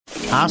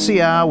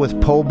RCR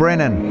with Paul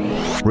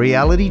Brennan,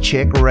 Reality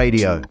Check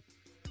Radio.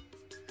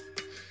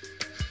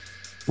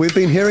 We've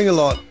been hearing a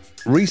lot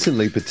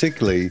recently,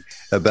 particularly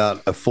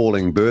about a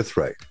falling birth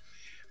rate,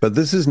 but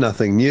this is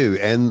nothing new.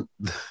 And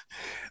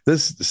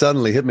this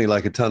suddenly hit me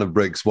like a ton of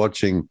bricks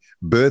watching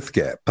Birth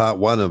Gap, part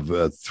one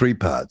of 3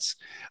 parts,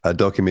 a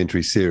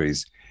documentary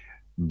series,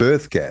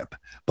 Birth Gap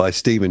by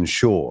Stephen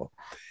Shaw.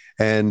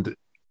 And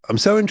I'm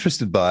so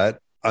interested by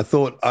it, I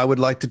thought I would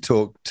like to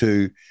talk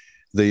to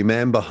the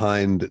man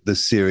behind the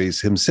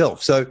series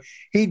himself. So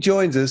he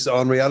joins us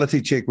on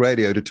Reality Check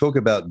Radio to talk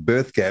about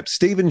Birth Gap.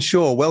 Stephen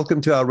Shaw, welcome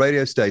to our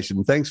radio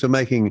station. Thanks for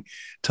making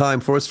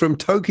time for us from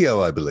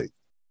Tokyo, I believe.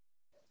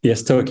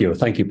 Yes, Tokyo.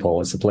 Thank you,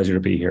 Paul. It's a pleasure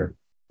to be here.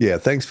 Yeah,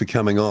 thanks for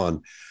coming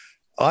on.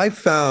 I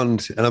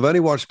found, and I've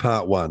only watched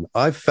part one,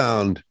 I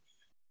found,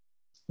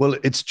 well,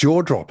 it's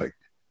jaw-dropping,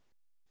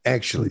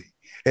 actually.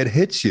 It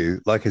hits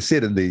you, like I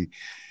said in the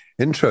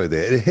intro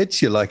there, it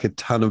hits you like a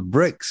ton of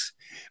bricks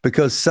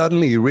because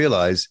suddenly you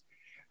realize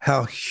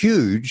how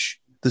huge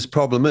this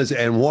problem is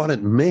and what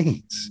it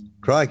means.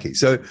 Crikey.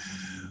 So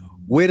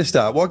where to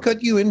start? What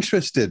got you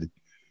interested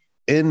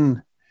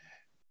in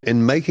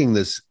making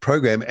this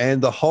program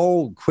and the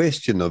whole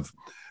question of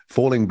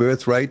falling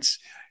birth rates,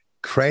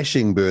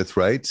 crashing birth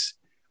rates,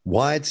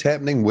 why it's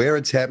happening, where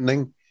it's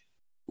happening?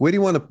 Where do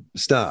you want to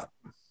start?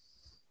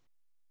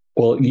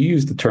 Well, you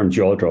used the term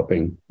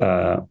jaw-dropping.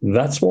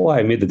 That's why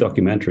I made the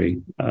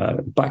documentary.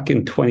 Back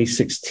in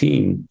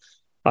 2016,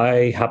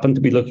 I happened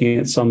to be looking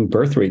at some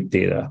birth rate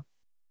data.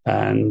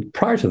 And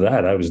prior to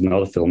that, I was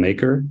not a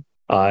filmmaker.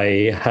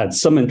 I had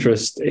some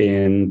interest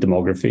in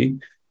demography,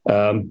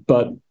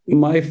 but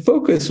my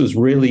focus was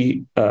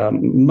really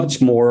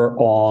much more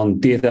on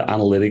data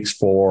analytics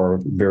for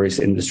various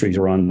industries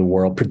around the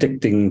world,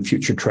 predicting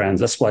future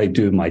trends. That's why I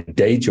do my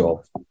day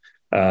job.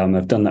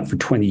 I've done that for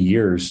 20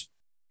 years.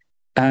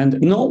 And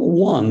not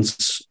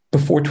once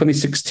before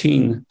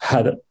 2016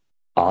 had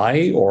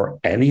I or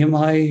any of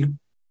my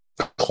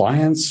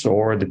clients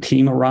or the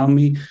team around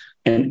me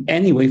in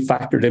any way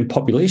factored in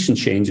population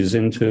changes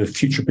into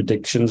future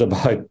predictions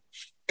about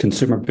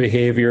consumer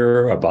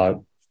behavior,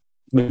 about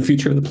the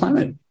future of the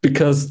planet,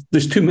 because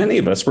there's too many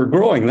of us. We're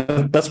growing.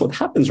 That's what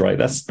happens, right?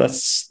 That's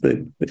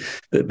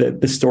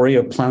the story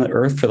of planet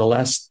Earth for the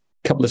last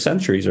couple of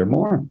centuries or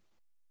more.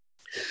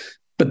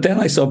 But then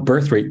I saw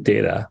birth rate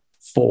data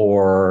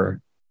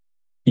for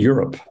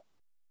Europe.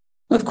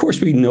 Of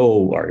course, we know,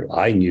 or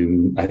I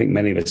knew, I think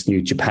many of us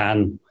knew,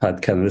 Japan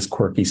had kind of this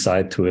quirky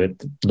side to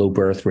it, low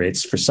birth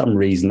rates. For some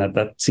reason,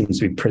 that seems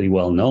to be pretty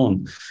well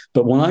known.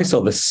 But when I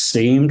saw the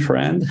same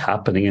trend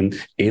happening in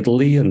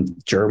Italy and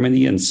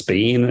Germany and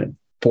Spain,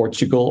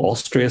 Portugal,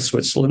 Austria,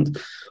 Switzerland,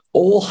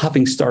 all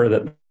having started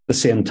at the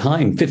same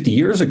time 50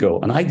 years ago,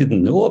 and I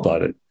didn't know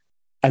about it.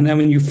 And then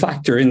when you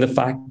factor in the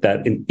fact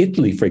that in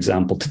Italy, for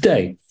example,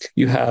 today,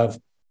 you have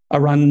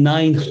around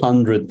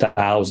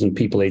 900,000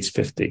 people aged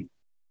 50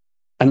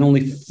 and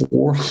only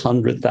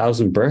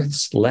 400,000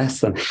 births, less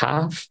than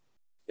half.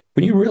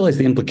 When you realize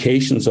the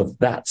implications of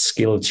that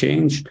scale of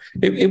change,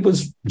 it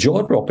was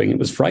jaw-dropping, it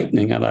was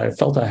frightening, and I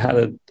felt I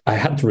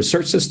had to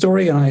research this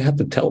story and I had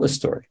to tell this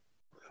story.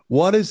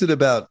 What is it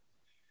about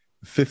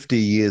 50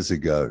 years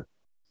ago?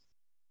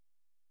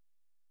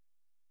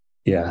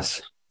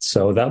 Yes.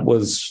 So that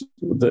was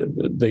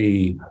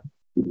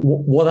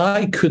what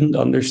I couldn't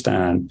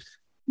understand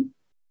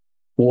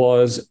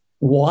was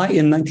why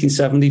in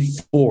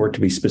 1974, to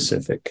be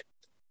specific,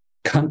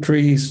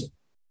 countries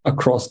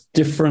across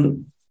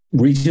different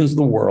regions of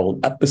the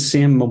world at the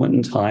same moment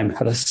in time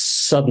had a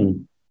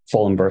sudden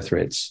fall in birth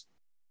rates.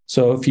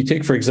 So if you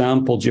take, for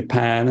example,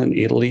 Japan and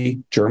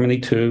Italy, Germany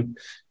too,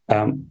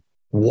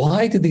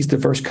 why did these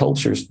diverse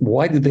cultures,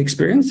 why did they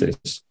experience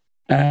this?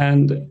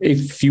 And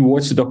if you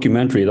watch the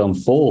documentary, it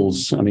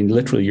unfolds. I mean,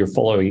 literally, you're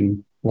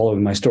following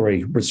my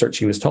story,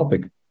 researching this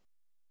topic.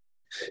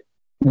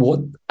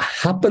 What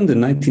happened in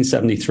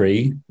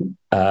 1973,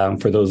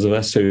 for those of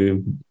us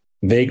who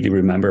vaguely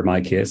remember my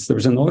case, there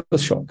was an oil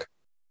shock.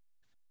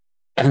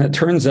 And it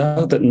turns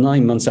out that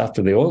 9 months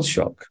after the oil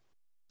shock,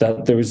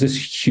 that there was this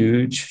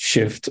huge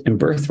shift in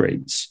birth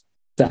rates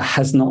that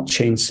has not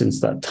changed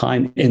since that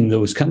time in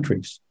those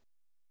countries.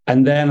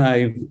 And then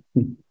I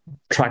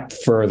tracked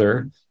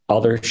further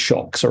other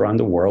shocks around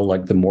the world,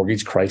 like the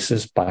mortgage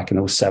crisis back in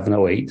 2007,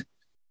 2008,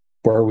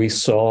 where we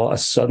saw a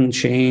sudden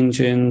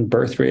change in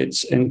birth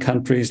rates in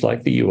countries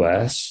like the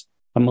US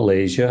and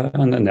Malaysia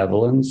and the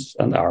Netherlands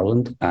and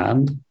Ireland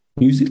and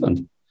New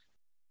Zealand.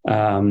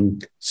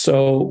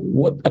 So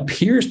what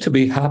appears to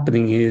be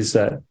happening is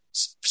that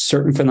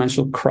certain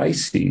financial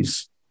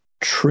crises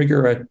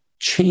trigger a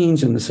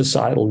change in the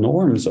societal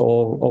norms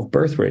of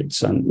birth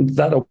rates. And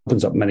that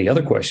opens up many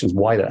other questions,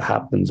 why that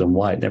happens and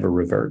why it never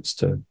reverts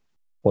to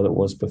what it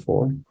was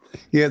before.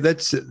 Yeah,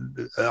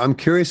 I'm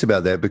curious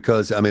about that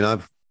because, I mean,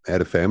 I've had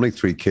a family,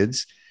 3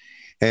 kids,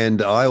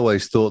 and I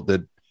always thought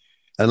that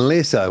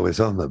unless I was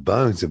on the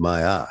bones of my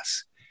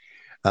ass,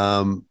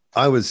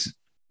 I was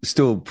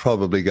still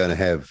probably going to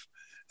have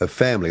a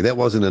family. That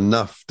wasn't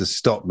enough to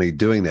stop me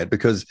doing that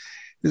because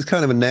there's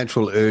kind of a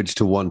natural urge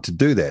to want to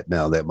do that.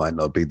 Now, that might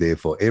not be there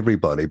for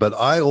everybody, but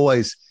I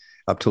always,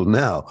 up till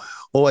now,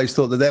 always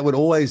thought that would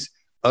always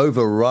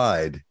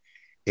override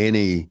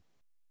any,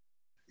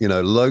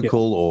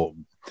 local or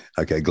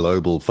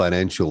global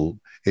financial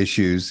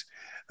issues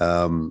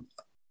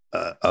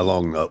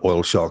along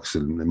oil shocks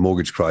and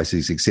mortgage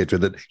crises, etc.,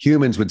 that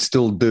humans would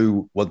still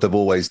do what they've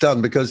always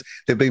done, because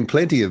there've been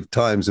plenty of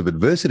times of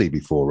adversity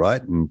before,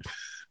 right? And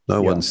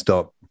no one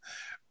stopped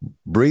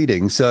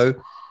breeding.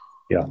 So,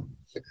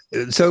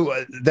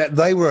 that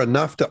they were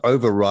enough to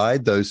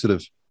override those sort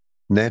of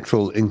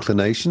natural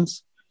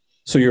inclinations.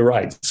 So you're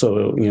right.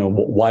 So,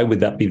 why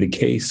would that be the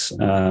case?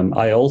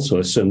 I also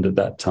assumed at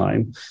that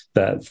time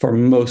that for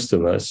most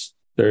of us,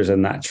 there's a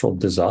natural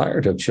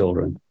desire to have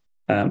children.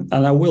 And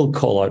I will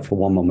call out for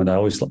one moment.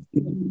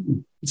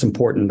 It's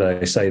important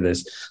that I say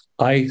this.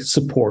 I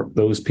support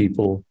those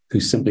people who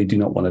simply do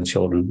not want to have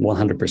children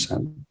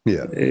 100%.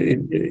 Yeah.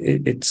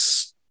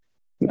 It's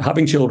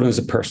having children is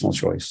a personal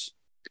choice.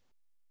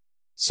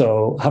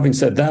 So having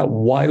said that,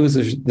 why was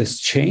there this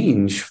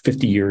change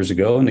 50 years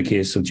ago in the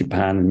case of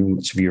Japan and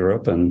much of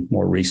Europe, and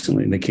more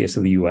recently in the case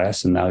of the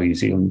US and now New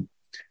Zealand?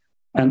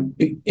 And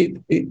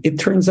it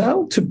turns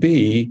out to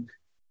be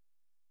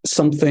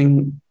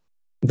something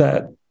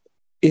that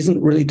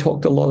isn't really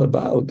talked a lot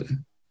about.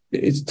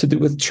 It's to do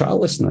with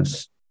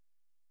childlessness.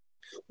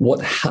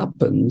 What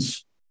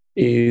happens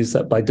is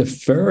that by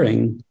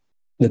deferring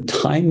the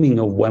timing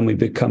of when we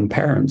become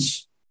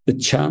parents, the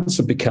chance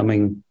of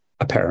becoming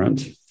a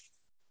parent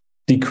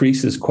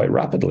decreases quite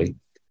rapidly.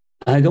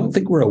 And I don't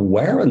think we're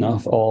aware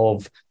enough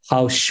of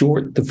how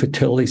short the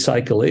fertility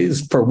cycle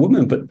is for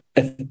women, but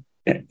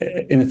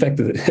in effect,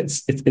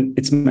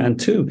 it's men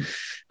too.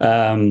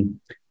 And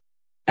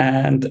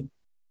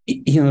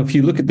if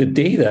you look at the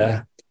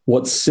data,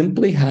 what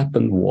simply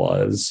happened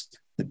was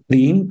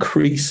the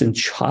increase in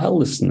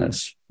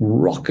childlessness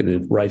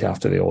rocketed right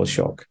after the oil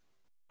shock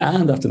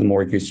and after the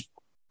mortgage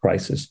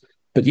crisis.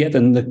 But yet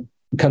in the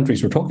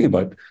countries we're talking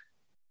about,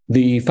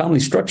 the family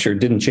structure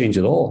didn't change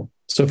at all.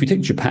 So if you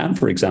take Japan,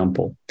 for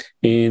example,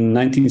 in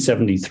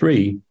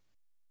 1973,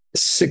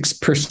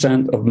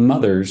 6% of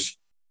mothers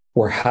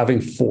were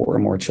having 4 or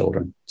more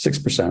children,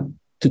 6%.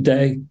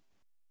 Today,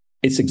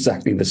 it's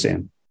exactly the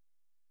same.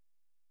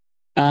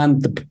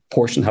 And the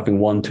proportion having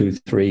 1, 2,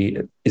 3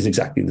 is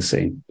exactly the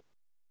same.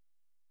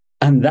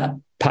 And that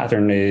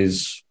pattern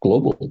is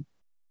global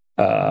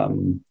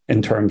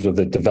in terms of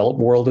the developed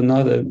world and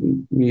now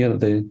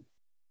the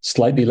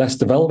slightly less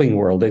developing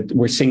world.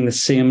 We're seeing the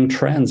same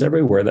trends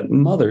everywhere, that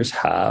mothers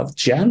have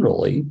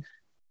generally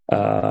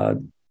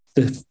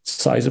the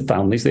size of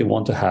families they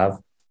want to have,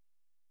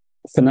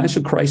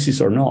 financial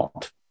crisis or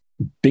not,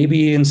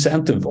 baby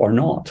incentive or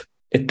not.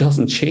 It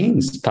doesn't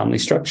change family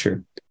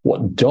structure.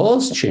 What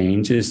does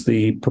change is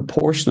the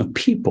proportion of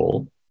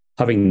people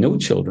having no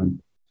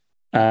children.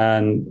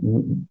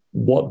 And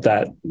what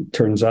that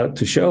turns out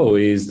to show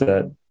is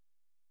that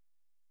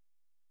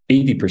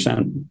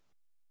 80%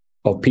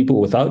 of people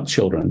without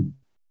children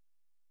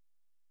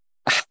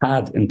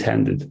had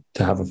intended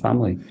to have a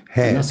family.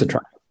 And that's a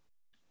trend.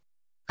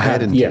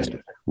 Had intended. Yes.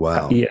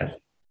 Wow. Yeah.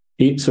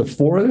 So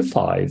 4 out of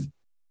 5.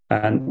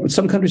 And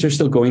some countries are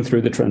still going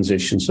through the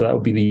transition. So that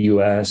would be the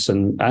US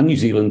and New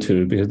Zealand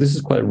too, because this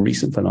is quite a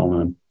recent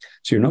phenomenon.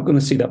 So you're not going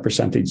to see that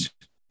percentage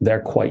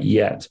there quite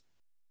yet.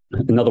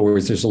 In other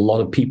words, there's a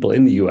lot of people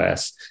in the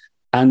US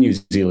and New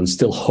Zealand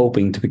still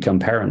hoping to become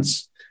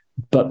parents,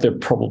 but they're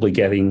probably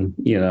getting,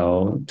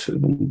 to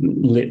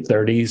late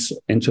 30s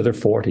into their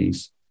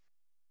 40s.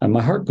 And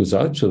my heart goes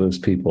out to those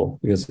people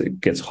because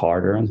it gets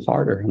harder and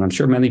harder. And I'm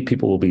sure many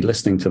people will be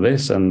listening to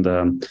this. And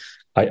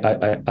I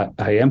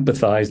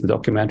empathize. The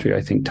documentary,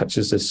 I think,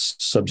 touches this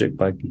subject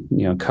by,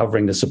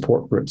 covering the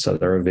support groups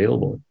that are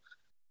available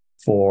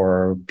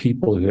for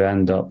people who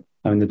end up,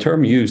 the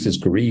term used is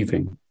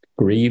grieving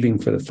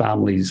for the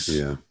families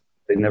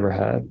they never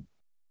had.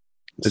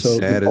 It's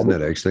sad, isn't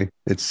it, actually?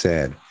 It's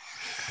sad.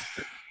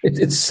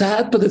 It's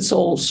sad, but it's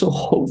also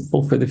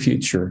hopeful for the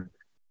future,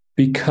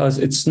 because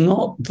it's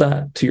not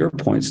that, to your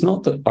point, it's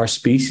not that our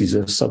species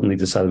have suddenly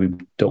decided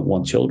we don't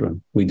want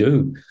children. We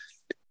do.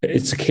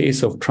 It's a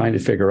case of trying to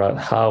figure out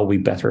how we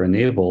better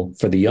enable,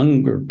 for the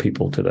younger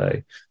people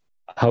today,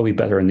 how we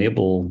better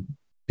enable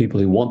people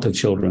who want their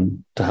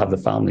children to have the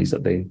families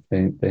that they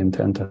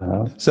intend to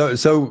have.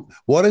 So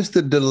what is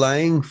the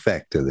delaying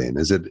factor then?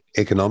 Is it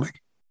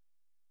economic?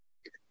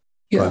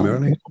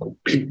 Primarily?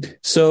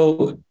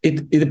 So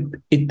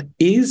it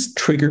is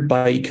triggered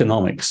by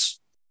economics.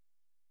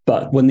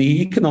 But when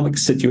the economic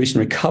situation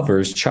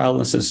recovers,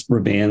 childlessness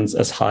remains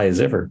as high as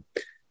ever.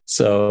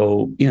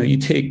 So, you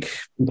take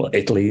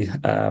Italy,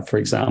 for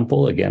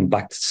example, again,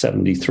 back to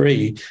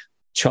 73,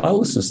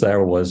 childlessness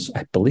there was,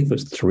 I believe it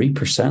was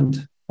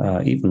 3%,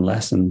 even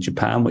less in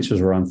Japan, which was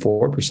around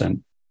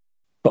 4%.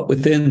 But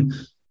within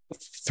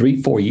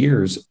 3-4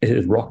 years, it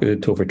had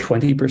rocketed to over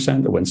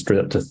 20%. It went straight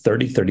up to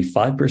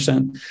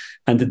 30-35%.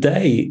 And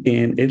today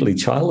in Italy,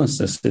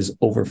 childlessness is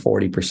over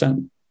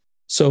 40%.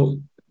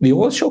 So the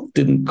oil shock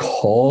didn't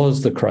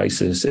cause the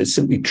crisis. It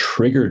simply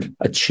triggered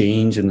a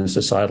change in the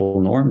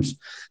societal norms.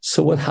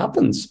 So what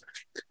happens,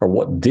 or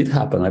what did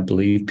happen, I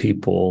believe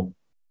people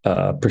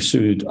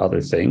pursued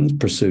other things,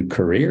 pursued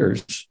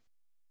careers,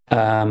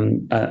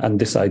 and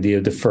this idea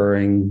of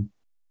deferring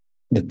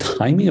the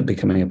timing of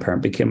becoming a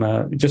parent became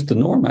just the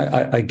norm.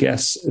 I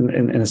guess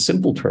in a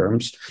simple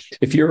terms,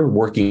 if you're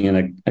working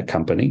in a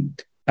company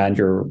and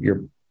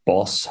your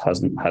boss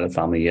hasn't had a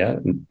family yet,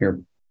 and your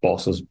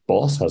boss's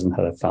boss hasn't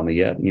had a family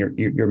yet, and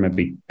you're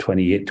maybe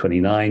 28,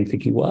 29,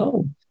 thinking,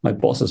 well, my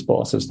boss's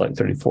boss is like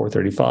 34,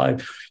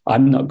 35.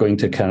 I'm going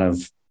to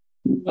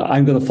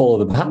follow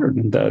the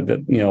pattern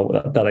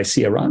that I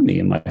see around me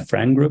in my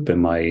friend group, in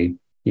my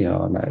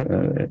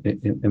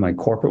in my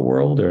corporate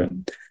world,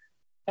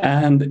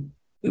 and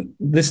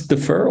this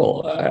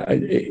deferral,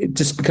 it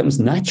just becomes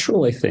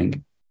natural, I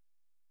think.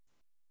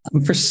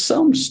 And for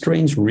some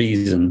strange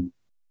reason,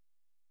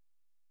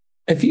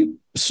 if you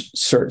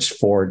search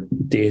for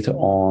data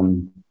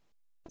on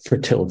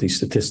fertility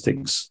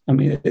statistics, I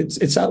mean,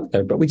 it's out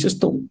there, but we just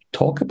don't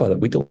talk about it.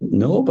 We don't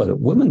know about it.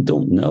 Women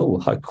don't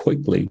know how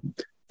quickly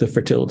the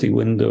fertility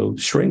window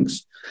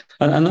shrinks.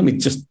 And let me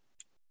just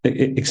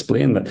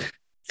explain that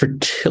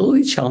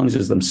fertility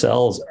challenges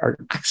themselves are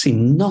actually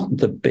not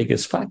the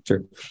biggest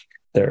factor.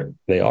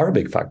 They are a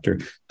big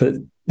factor, but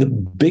the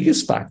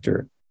biggest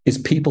factor is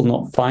people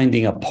not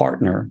finding a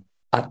partner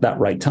at that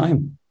right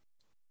time.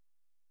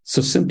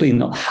 So simply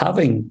not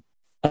having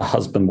a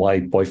husband,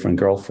 wife, boyfriend,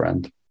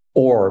 girlfriend,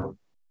 or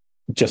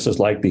just as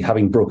likely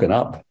having broken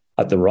up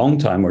at the wrong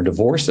time or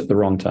divorced at the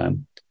wrong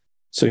time.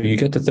 So you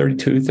get to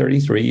 32,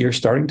 33, you're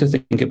starting to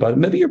think about it.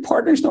 Maybe your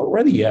partner's not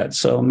ready yet.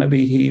 So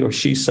maybe he or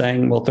she's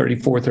saying, well,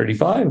 34,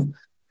 35.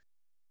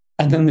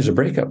 And then there's a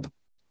breakup.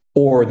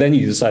 Or then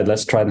you decide,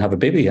 let's try and have a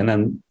baby. And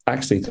then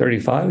actually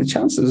 35, the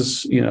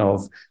chances,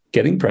 of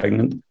getting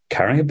pregnant,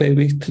 carrying a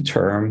baby to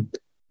term,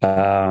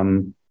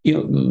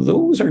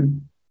 those are,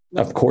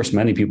 of course,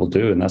 many people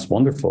do. And that's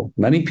wonderful.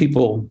 Many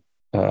people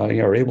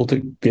are able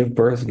to give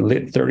birth in the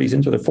late 30s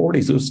into their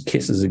 40s. Those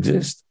cases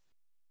exist.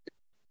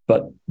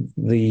 But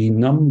the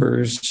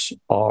numbers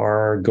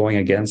are going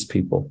against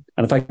people.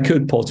 And if I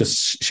could, Paul,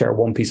 just share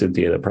one piece of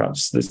data,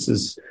 perhaps this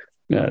is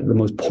the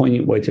most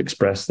poignant way to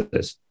express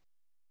this.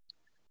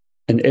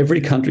 In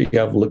every country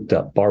I've looked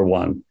at, bar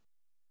one,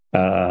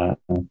 the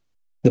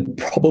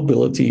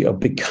probability of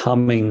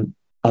becoming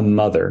a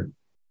mother,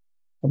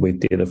 we have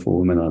data for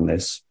women on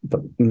this,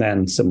 but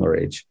men similar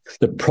age,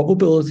 the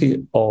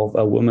probability of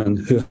a woman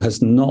who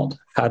has not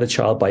had a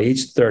child by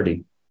age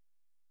 30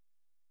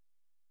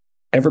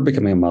 ever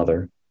becoming a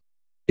mother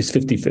is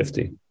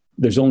 50-50.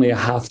 There's only a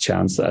half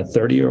chance that a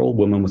 30-year-old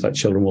woman without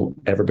children will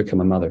ever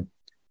become a mother.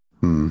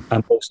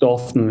 And most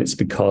often it's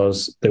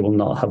because they will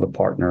not have a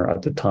partner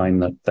at the time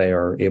that they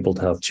are able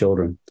to have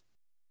children.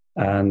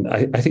 And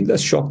I think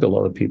that's shocked a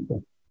lot of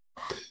people.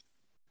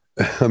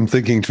 I'm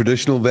thinking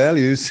traditional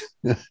values.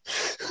 I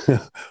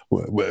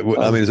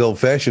mean, it's old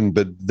fashioned,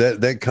 but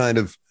that kind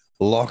of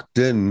locked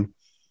in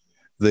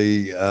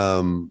the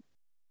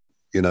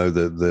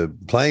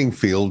playing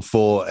field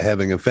for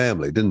having a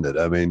family, didn't it?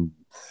 I mean,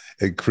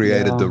 it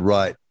created the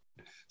right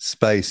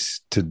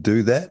space to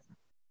do that.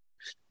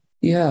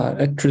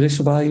 Yeah,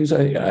 traditional values.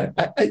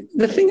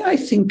 The thing I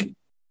think,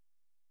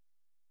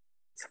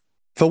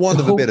 for want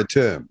of a better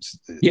terms.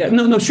 Yeah,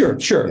 no, sure.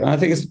 Yeah. I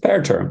think it's a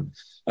fair term.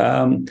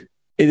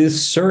 It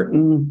is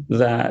certain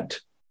that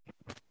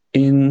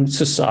in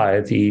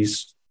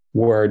societies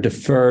where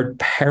deferred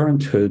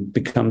parenthood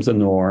becomes the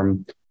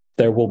norm,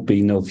 there will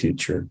be no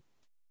future.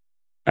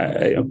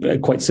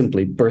 Quite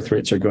simply, birth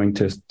rates are going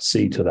to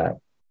see to that,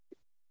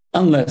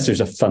 unless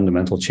there's a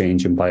fundamental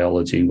change in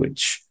biology,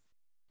 which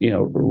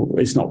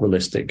is not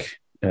realistic,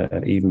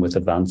 even with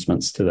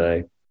advancements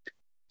today.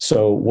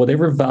 So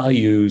whatever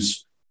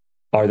values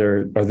are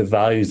the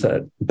values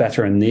that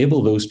better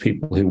enable those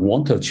people who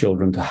want to have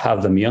children to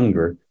have them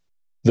younger,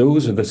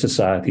 those are the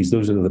societies,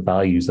 those are the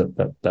values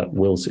that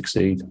will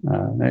succeed.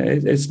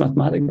 It's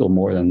mathematical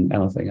more than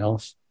anything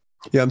else.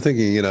 Yeah, I'm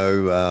thinking,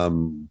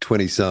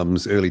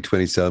 20-somethings, early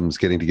 20-somethings,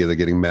 getting together,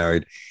 getting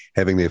married,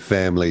 having their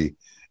family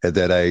at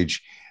that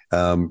age,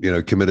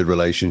 committed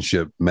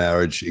relationship,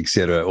 marriage,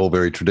 etc., all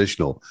very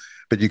traditional.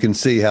 But you can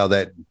see how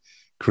that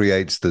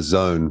creates the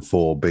zone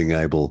for being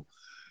able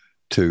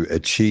to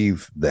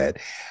achieve that.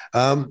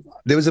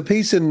 There was a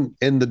piece in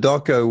the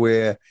doco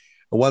where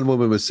one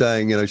woman was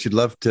saying, she'd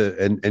love to,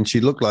 and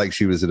she looked like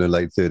she was in her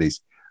late 30s.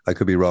 I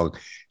could be wrong.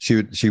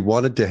 She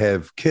wanted to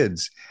have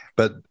kids,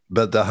 but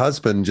the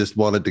husband just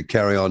wanted to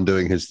carry on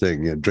doing his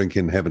thing,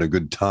 drinking, having a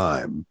good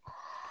time.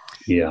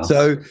 Yeah.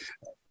 So,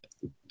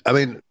 I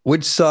mean,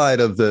 which side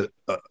of the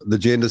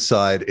gender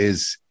side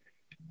is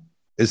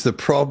the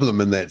problem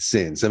in that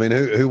sense? I mean,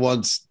 who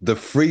wants the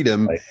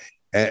freedom? Right.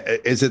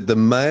 Is it the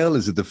male?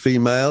 Is it the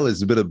female?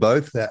 Is it a bit of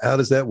both? How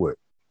does that work?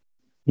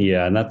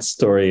 Yeah, and that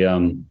story,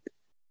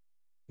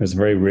 there's a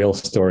very real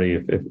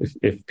story.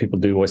 If people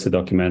do watch the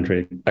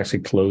documentary, it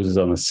actually closes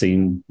on a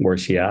scene where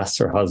she asks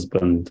her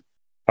husband,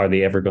 are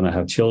they ever going to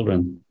have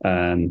children?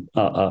 And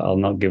I'll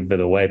not give it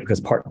away because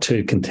part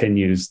 2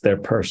 continues their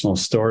personal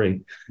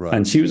story. Right.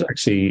 And she was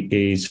actually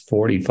age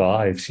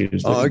 45. She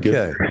was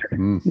okay.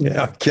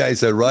 Yeah. Okay,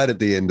 so right at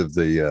the end of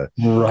the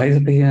right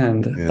at the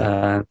end.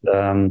 Yeah.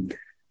 And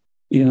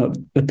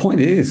the point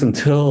is,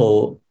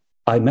 until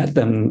I met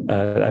them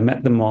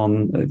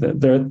on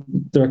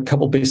they're a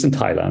couple based in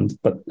Thailand,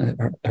 but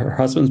her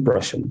husband's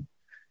Russian,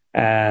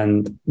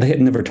 and they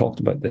had never talked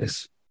about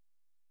this.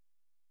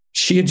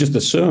 She had just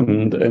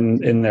assumed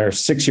in their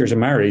 6 years of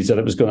marriage that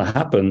it was going to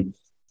happen,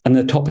 and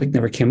the topic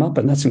never came up,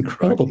 and that's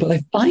incredible. But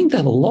I find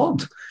that a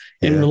lot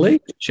in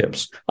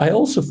relationships. I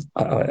also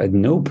I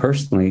know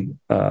personally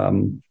a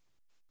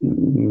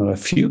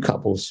few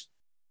couples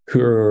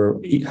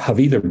who have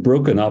either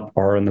broken up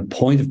or are on the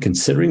point of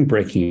considering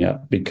breaking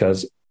up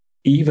because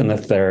even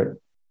if they're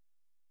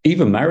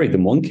even married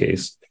in one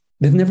case,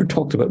 they've never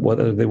talked about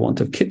whether they want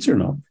to have kids or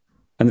not.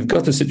 And they've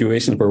got to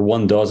situations where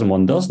one does and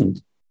one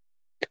doesn't.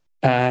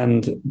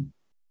 And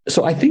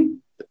so I think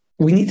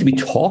we need to be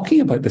talking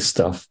about this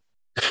stuff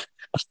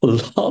a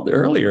lot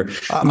earlier.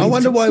 I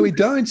wonder why we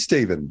don't,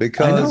 Stephen,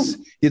 because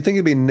you'd think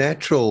it'd be a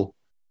natural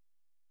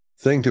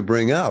thing to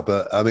bring up.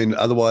 I mean,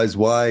 otherwise,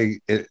 why?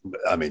 There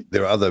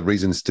are other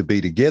reasons to be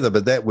together,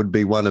 but that would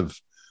be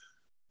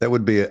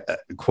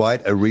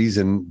quite a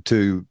reason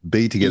to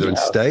be together and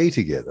stay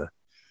together.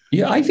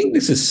 Yeah, I think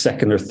this is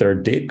second or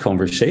third date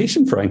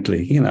conversation,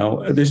 frankly.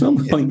 There's no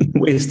point in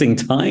wasting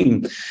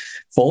time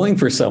falling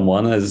for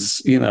someone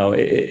as,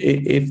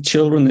 if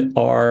children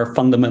are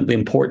fundamentally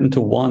important to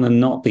one and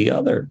not the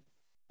other.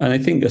 And I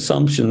think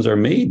assumptions are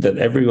made that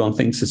everyone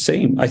thinks the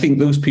same. I think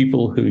those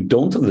people who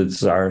don't have the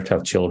desire to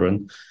have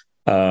children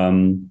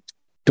don't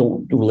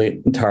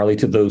relate entirely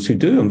to those who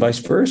do, and vice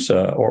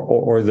versa.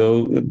 Or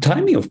though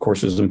timing, of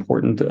course, is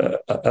important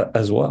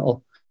as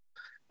well.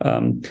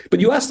 But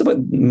you asked about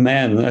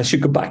men. I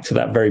should go back to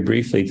that very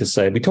briefly to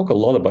say we talk a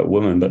lot about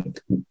women, but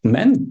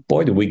men,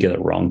 boy, do we get it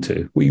wrong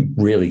too. We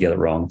really get it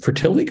wrong.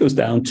 Fertility goes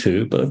down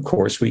too, but of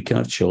course we can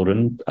have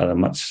children at a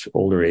much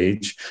older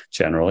age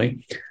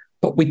generally.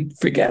 But we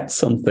forget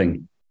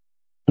something.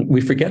 We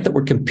forget that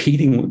we're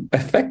competing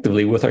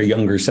effectively with our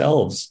younger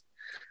selves.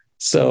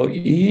 So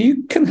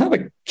you can have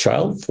a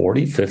child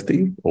 40,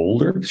 50,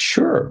 older,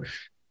 sure.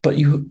 But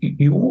you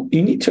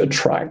need to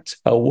attract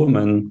a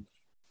woman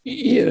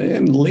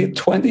in late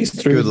 20s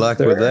through Good luck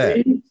 30. with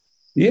that.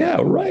 Yeah,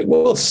 right.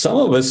 Well, some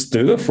of us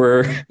do if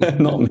we're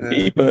not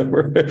me, but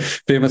we're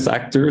famous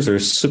actors or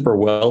super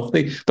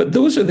wealthy. But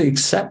those are the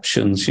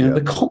exceptions. The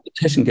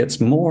competition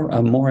gets more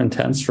and more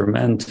intense for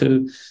men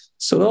too.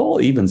 So it all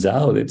evens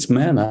out. It's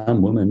men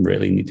and women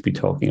really need to be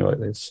talking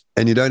about this.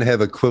 And you don't have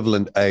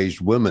equivalent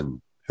aged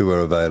women who are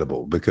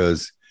available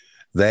because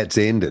that's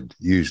ended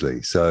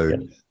usually. So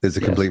there's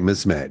a complete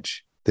mismatch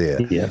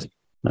there. Yes,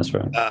 that's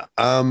right.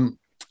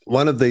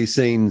 One of the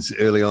scenes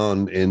early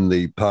on in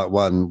the part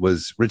 1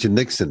 was Richard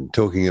Nixon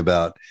talking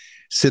about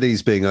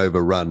cities being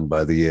overrun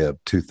by the year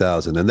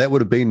 2000. And that would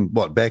have been,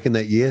 back in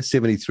that year,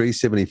 73,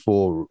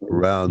 74,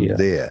 around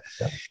there.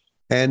 Yeah.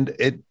 And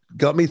it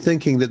got me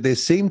thinking that there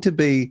seemed to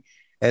be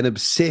an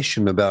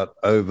obsession about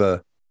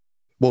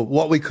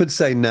what we could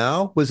say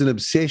now was an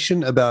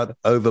obsession about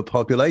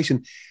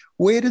overpopulation.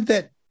 Where did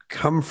that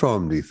come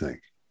from, do you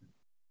think?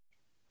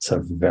 It's a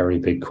very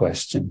big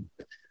question.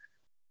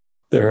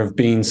 There have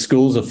been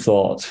schools of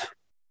thought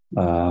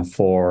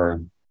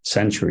for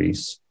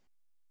centuries,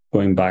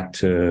 going back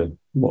to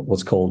what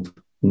was called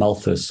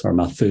Malthus or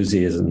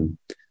Malthusianism,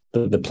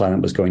 that the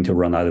planet was going to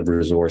run out of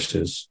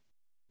resources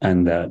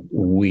and that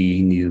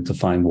we needed to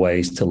find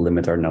ways to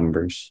limit our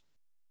numbers.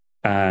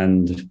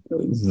 And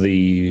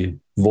the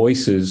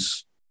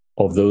voices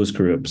of those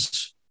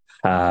groups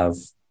have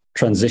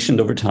transitioned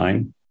over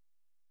time,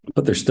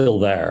 but they're still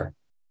there.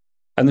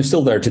 And they're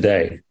still there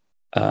today.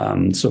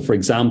 So, for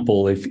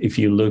example, if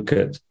you look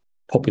at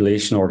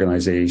population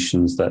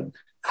organizations that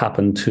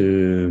happen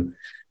to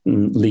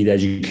lead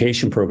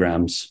education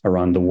programs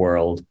around the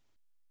world,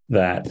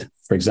 that,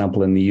 for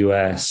example, in the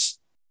US,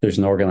 there's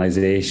an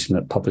organization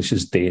that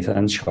publishes data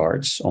and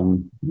charts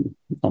on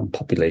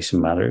population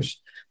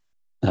matters,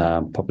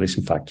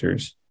 population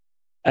factors,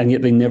 and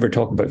yet they never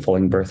talk about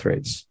falling birth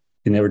rates.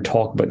 They never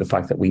talk about the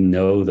fact that we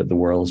know that the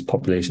world's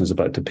population is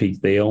about to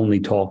peak. They only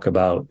talk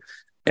about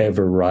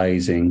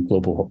ever-rising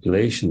global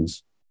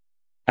populations.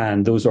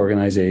 And those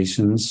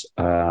organizations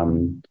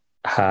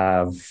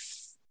have,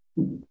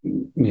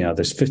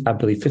 there's, I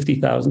believe,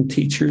 50,000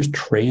 teachers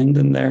trained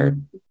in their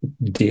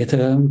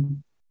data.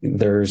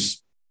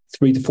 There's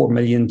 3 to 4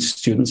 million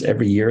students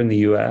every year in the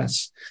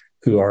US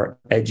who are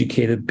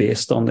educated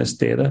based on this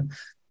data.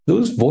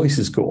 Those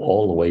voices go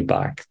all the way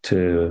back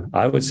to,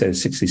 I would say, the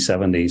 60s,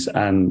 70s.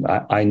 And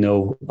I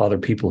know other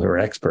people who are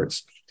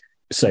experts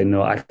say,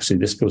 no, actually,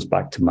 this goes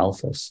back to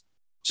Malthus.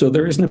 So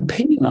there is an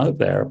opinion out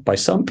there by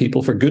some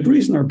people, for good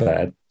reason or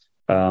bad.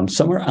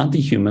 Some are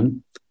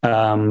anti-human, but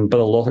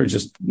a lot are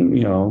just,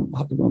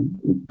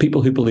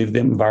 people who believe the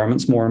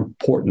environment's more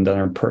important than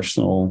our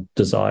personal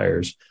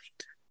desires.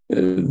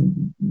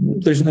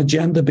 There's an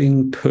agenda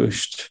being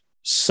pushed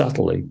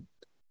subtly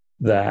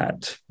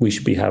that we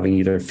should be having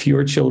either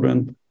fewer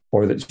children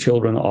or that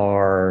children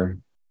are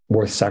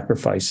worth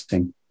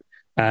sacrificing.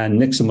 And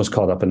Nixon was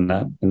caught up in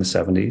that in the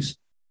 70s.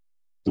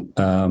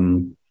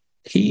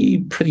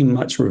 He pretty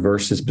much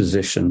reversed his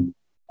position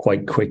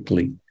quite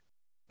quickly,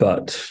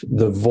 but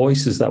the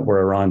voices that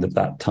were around at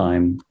that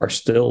time are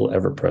still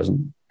ever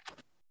present.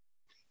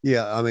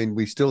 Yeah, I mean,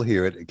 we still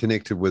hear it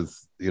connected with,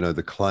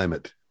 the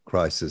climate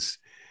crisis,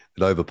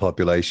 that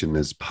overpopulation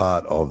is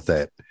part of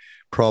that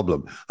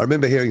problem. I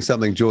remember hearing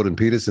something Jordan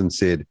Peterson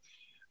said,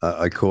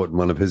 I caught in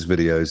one of his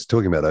videos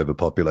talking about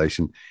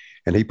overpopulation,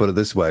 and he put it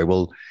this way: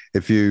 well,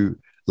 if you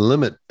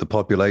limit the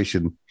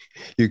population,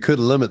 you could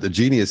limit the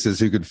geniuses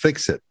who could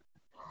fix it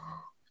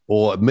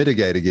or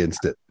mitigate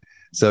against it.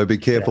 So be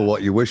careful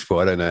what you wish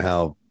for. I don't know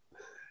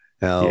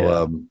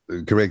how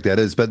correct that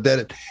is, but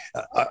that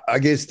I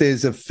guess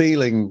there's a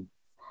feeling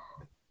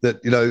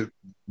that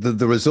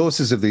the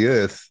resources of the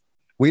earth,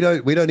 we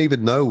don't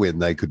even know when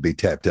they could be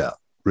tapped out,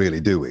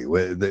 really, do we?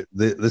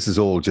 This is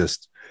all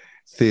just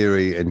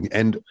theory,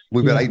 and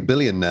we've got 8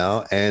 billion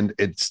now, and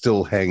it's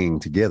still hanging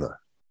together.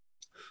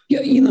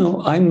 Yeah,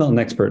 I'm not an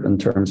expert in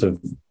terms of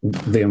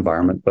the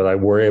environment, but I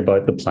worry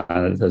about the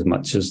planet as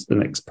much as the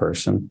next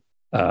person.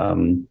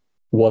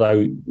 What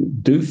I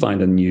do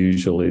find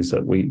unusual is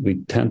that we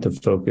tend to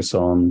focus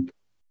on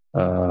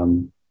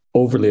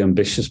overly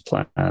ambitious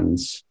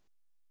plans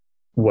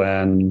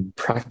when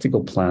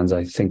practical plans,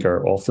 I think,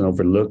 are often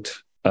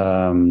overlooked.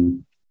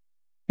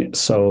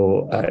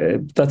 So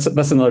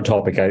that's another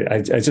topic.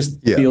 I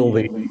just feel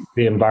the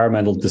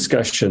environmental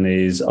discussion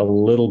is a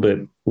little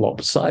bit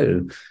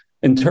lopsided.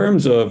 In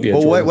terms of,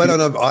 wait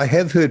on. I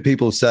have heard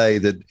people say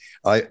that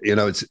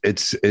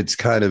it's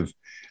kind of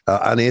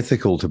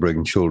unethical to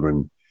bring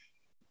children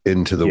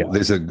into the.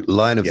 There's a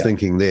line of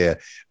thinking there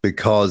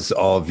because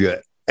of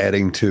you're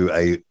adding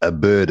to a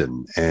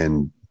burden,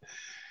 and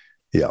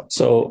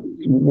So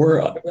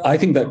I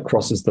think that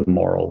crosses the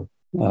moral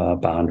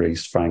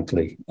boundaries.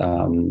 Frankly,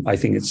 I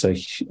think it's a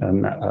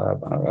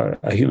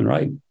human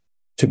right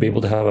to be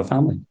able to have a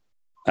family,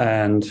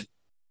 and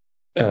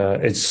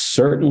it's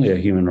certainly a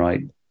human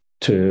right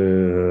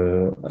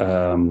to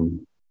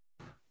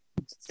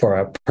for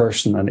a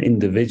person, an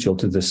individual,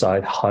 to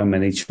decide how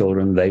many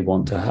children they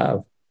want to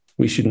have.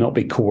 We should not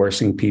be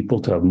coercing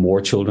people to have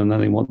more children than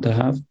they want to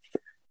have.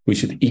 We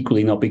should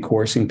equally not be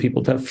coercing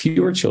people to have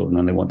fewer children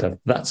than they want to have.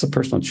 That's a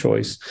personal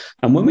choice.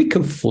 And when we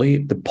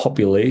conflate the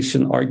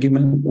population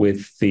argument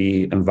with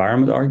the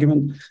environment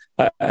argument,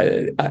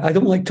 I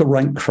don't like to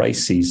rank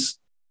crises,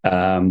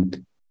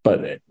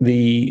 but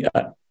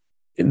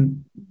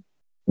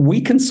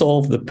we can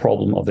solve the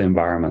problem of the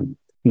environment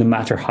no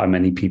matter how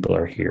many people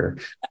are here.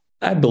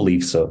 I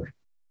believe so.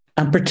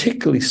 And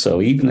particularly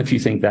so, even if you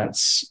think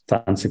that's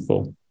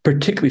fanciful,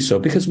 particularly so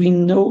because we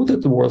know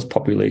that the world's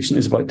population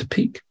is about to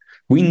peak.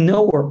 We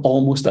know we're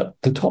almost at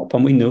the top,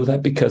 and we know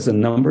that because the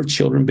number of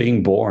children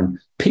being born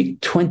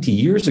peaked 20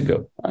 years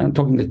ago. I'm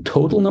talking the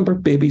total number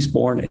of babies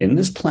born in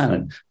this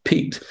planet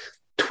peaked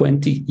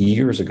 20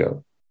 years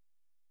ago.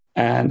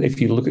 And if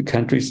you look at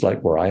countries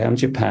like where I am,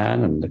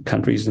 Japan, and the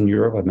countries in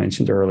Europe I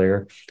mentioned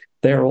earlier,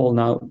 they're all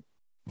now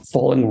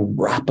falling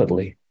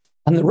rapidly.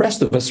 And the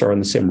rest of us are on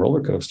the same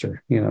roller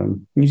coaster.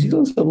 New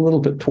Zealand's a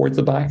little bit towards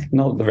the back,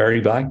 not the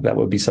very back. That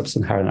would be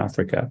sub-Saharan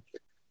Africa.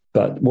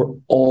 But we're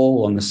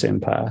all on the same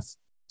path.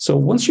 So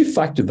once you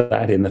factor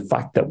that in, the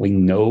fact that we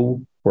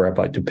know we're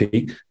about to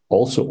peak,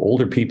 also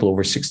older people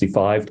over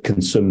 65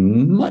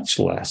 consume much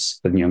less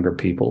than younger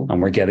people,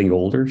 and we're getting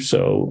older.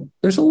 So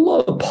there's a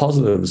lot of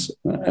positives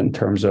in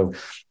terms of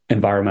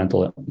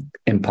environmental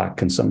impact,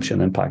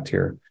 consumption impact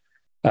here.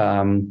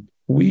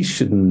 We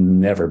should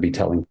never be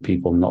telling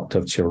people not to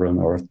have children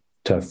or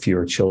to have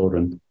fewer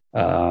children.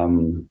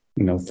 From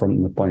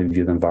the point of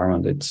view of the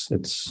environment,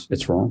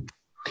 it's wrong.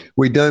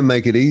 We don't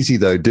make it easy,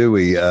 though, do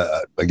we?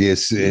 I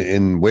guess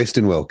in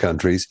Western world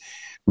countries,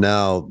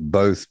 now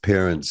both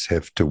parents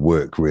have to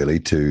work really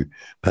to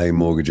pay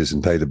mortgages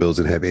and pay the bills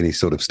and have any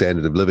sort of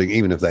standard of living,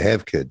 even if they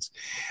have kids.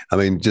 I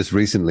mean, just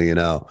recently in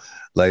our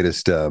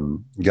latest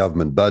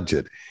government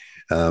budget,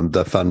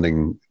 they're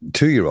funding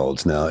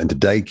 2-year-olds now into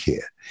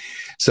daycare.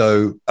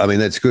 So, I mean,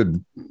 that's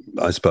good,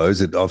 I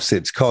suppose. It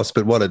offsets costs.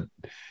 But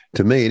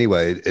to me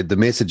anyway, the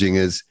messaging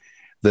is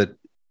that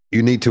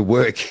you need to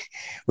work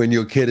when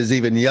your kid is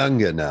even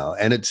younger now.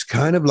 And it's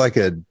kind of like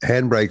a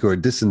handbrake or a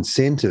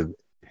disincentive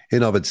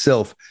in of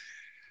itself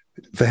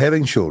for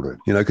having children,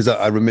 because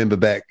I remember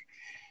back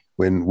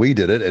when we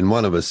did it, and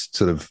one of us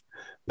sort of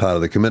part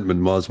of the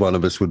commitment was one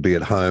of us would be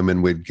at home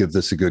and we'd give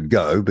this a good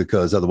go,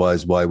 because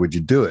otherwise, why would you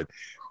do it?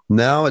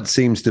 Now it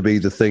seems to be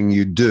the thing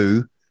you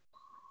do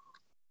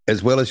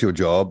as well as your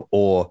job,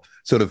 or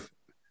sort of,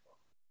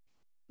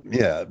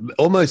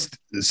 almost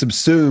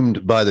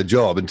subsumed by the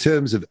job in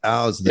terms of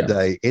hours of the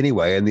day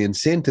anyway. And the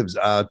incentives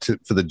are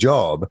for the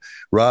job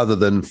rather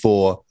than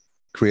for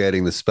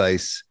creating the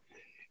space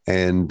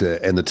and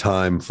the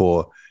time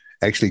for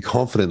actually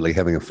confidently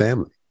having a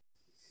family.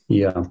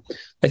 Yeah,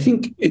 I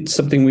think it's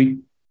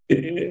something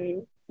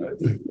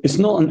it's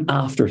not an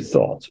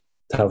afterthought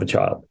to have a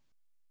child.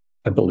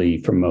 I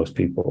believe, for most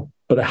people.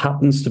 But it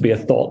happens to be a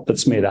thought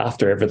that's made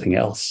after everything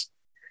else.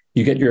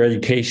 You get your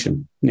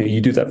education,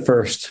 you do that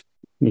first,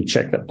 you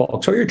check that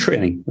box, or your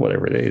training,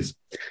 whatever it is.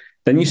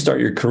 Then you start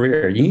your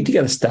career. You need to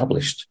get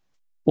established.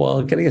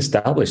 Well, getting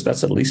established,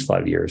 that's at least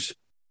 5 years,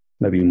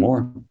 maybe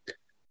more.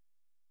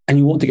 And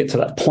you want to get to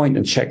that point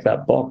and check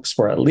that box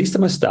where at least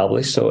I'm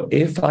established. So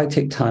if I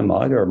take time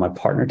out or my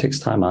partner takes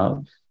time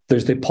out,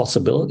 there's the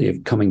possibility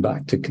of coming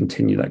back to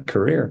continue that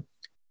career.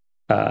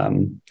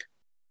 And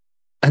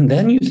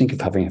then you think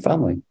of having a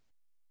family,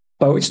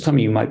 by which time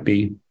you might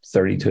be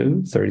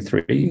 32,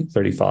 33,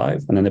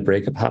 35, and then the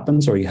breakup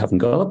happens or you haven't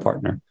got a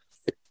partner.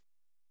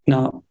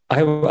 Now,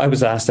 I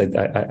was asked,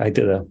 I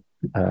did a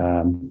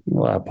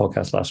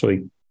podcast last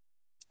week,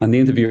 and the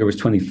interviewer was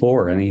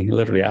 24, and he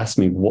literally asked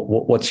me,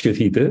 what should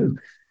he do?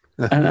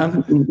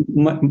 And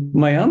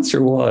my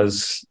answer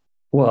was,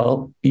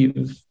 well,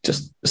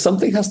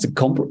 something has to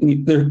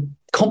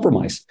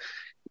compromise.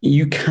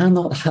 You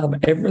cannot have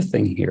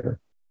everything here.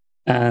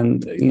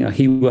 And,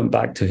 he went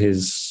back to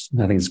his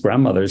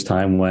grandmother's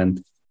time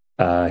when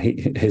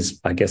his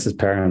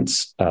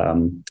parents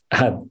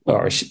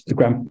the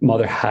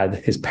grandmother had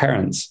his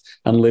parents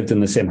and lived in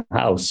the same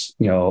house,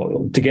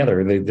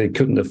 together. They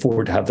couldn't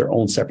afford to have their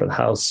own separate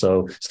house.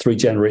 So it's 3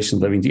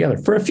 generations living together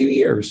for a few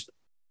years.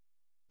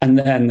 And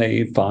then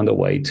they found a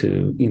way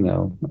to,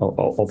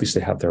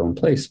 obviously have their own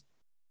place.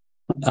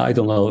 I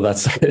don't know if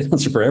that's the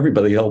answer for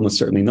everybody, almost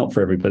certainly not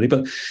for everybody.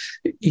 But,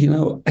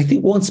 I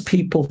think once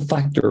people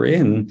factor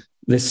in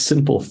this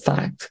simple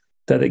fact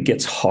that it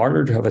gets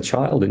harder to have a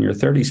child in your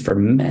 30s for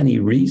many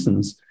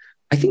reasons,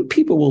 I think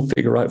people will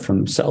figure out for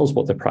themselves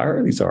what their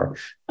priorities are.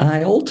 And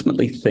I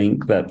ultimately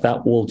think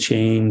that will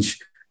change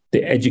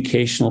the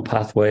educational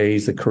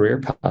pathways, the career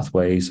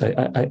pathways.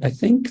 I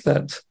think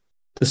that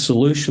the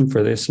solution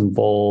for this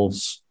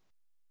involves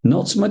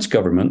not so much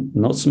government,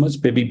 not so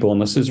much baby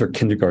bonuses or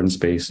kindergarten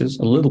spaces,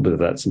 a little bit of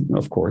that,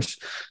 of course,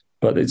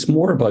 but it's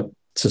more about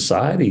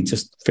society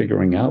just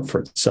figuring out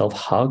for itself,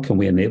 how can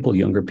we enable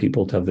younger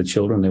people to have the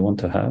children they want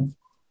to have?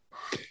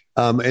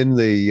 In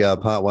the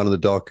part 1 of the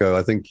doco,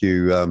 I think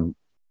you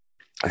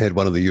had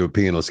one of the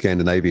European or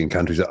Scandinavian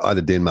countries,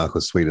 either Denmark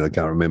or Sweden, I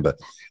can't remember.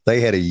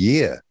 They had a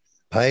year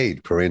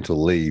paid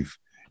parental leave,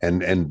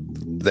 and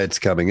that's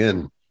coming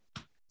in,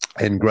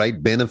 and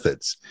great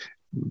benefits.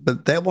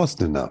 But that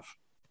wasn't enough.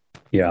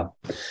 Yeah.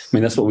 I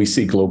mean, that's what we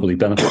see globally.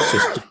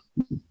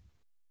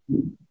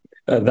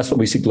 That's what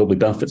we see globally.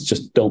 Benefits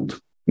just don't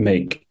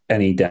make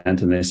any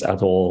dent in this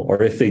at all.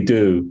 Or if they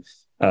do,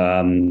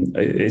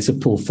 it's a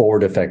pull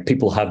forward effect.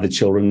 People have the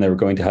children they were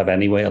going to have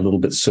anyway a little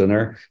bit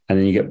sooner. And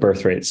then you get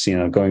birth rates,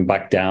 going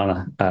back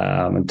down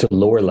to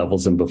lower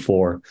levels than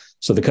before.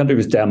 So the country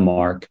was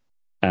Denmark.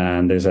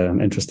 And there's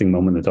an interesting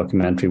moment in the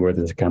documentary where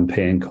there's a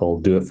campaign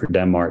called Do It for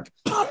Denmark.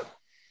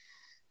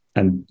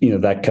 And,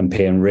 that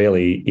campaign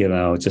really,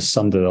 just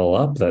summed it all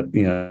up, that,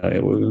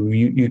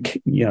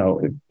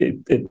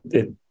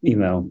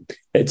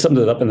 it summed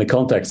it up in the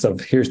context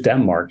of, here's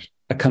Denmark,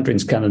 a country in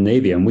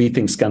Scandinavia. And we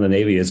think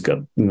Scandinavia has got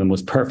the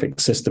most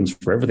perfect systems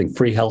for everything: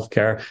 free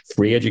healthcare,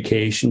 free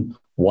education,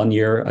 1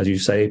 year, as you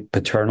say,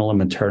 paternal and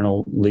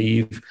maternal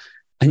leave.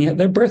 And yet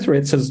their birth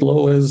rate's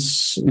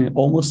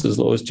almost as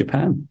low as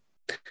Japan.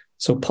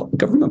 So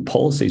government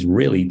policies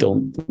really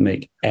don't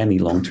make any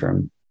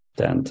long-term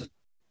dent.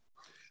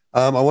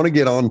 I want to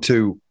get on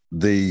to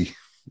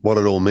what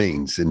it all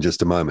means in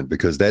just a moment,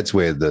 because that's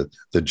where the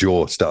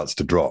jaw starts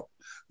to drop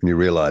when you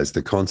realize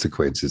the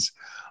consequences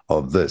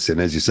of this.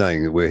 And as you're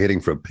saying, we're heading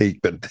for a peak,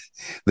 but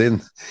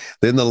then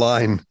the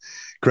line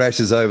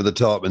crashes over the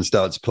top and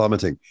starts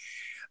plummeting.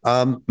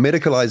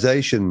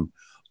 Medicalization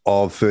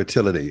of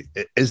fertility,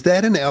 is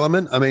that an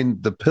element? I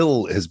mean, the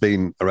pill has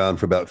been around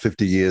for about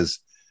 50 years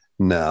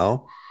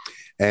now,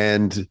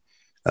 and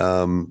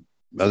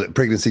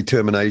pregnancy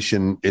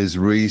termination is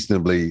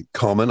reasonably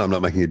common. I'm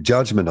not making a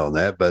judgment on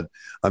that, but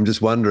I'm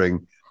just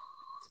wondering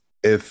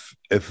if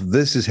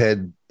this has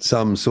had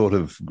some sort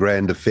of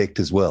grand effect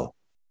as well.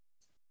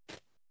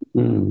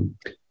 And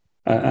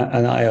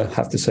I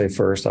have to say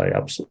first, I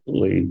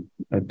absolutely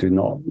do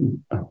not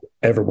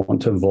ever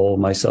want to involve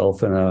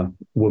myself in a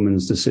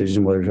woman's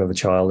decision whether to have a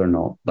child or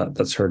not.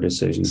 That's her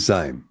decision.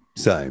 Same.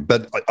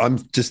 But I'm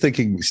just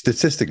thinking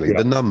statistically,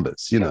 the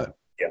numbers,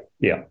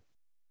 Yeah.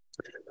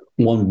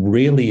 One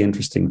really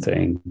interesting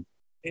thing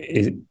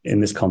in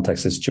this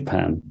context is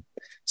Japan.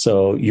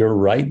 So you're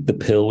right, the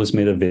pill was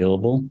made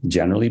available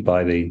generally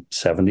by the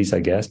 70s, I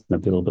guess,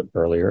 maybe a little bit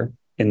earlier,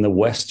 in the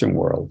Western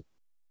world.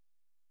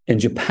 In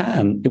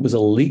Japan, it was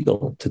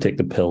illegal to take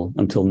the pill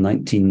until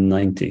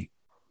 1990.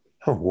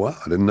 Oh, wow.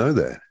 I didn't know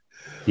that.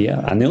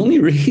 Yeah. And the only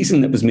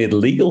reason it was made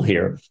legal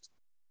here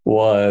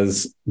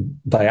was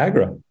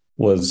Viagra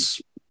was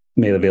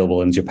made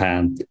available in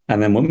Japan.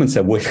 And then women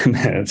said, wait a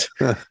minute,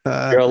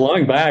 you're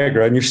allowing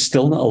Viagra and you're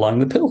still not allowing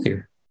the pill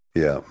here.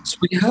 Yeah. So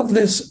we have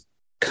this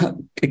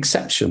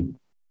exception,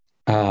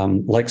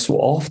 like so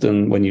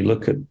often when you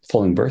look at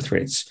falling birth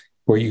rates,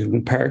 where you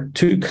compare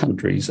 2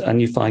 countries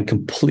and you find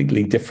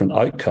completely different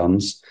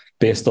outcomes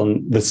based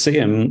on the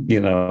same,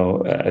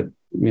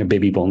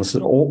 baby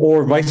bonuses,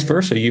 or vice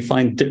versa. You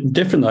find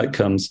different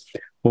outcomes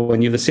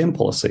when you have the same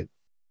policy.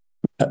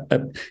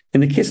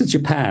 In the case of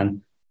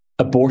Japan,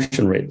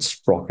 abortion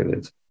rates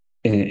rocketed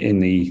in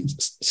the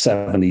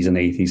 70s and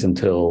 80s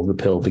until the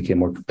pill became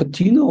more. But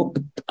do you know,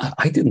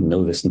 I didn't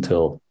know this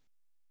until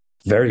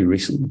very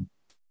recently.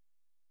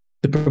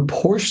 The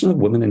proportion of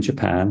women in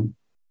Japan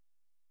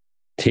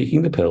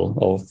taking the pill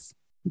of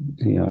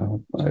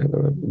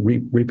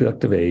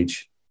reproductive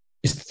age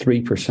is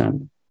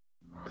 3%.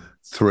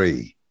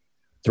 3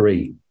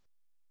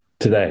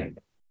 today,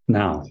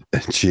 now.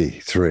 Gee,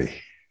 3.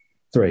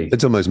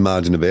 It's almost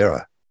margin of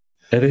error.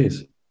 It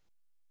is.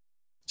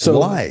 So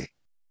why?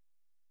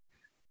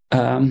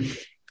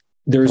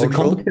 There's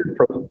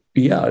Cultural?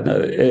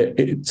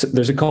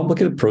 there's a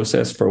complicated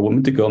process for a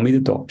woman to go meet a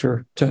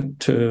doctor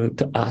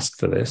to ask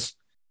for this,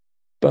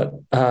 but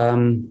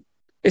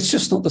it's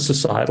just not the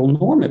societal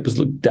norm. It was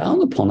looked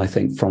down upon, I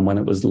think, from when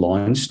it was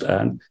launched,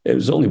 and it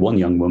was only one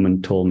young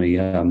woman told me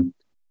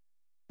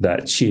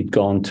that she'd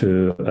gone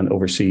to an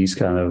overseas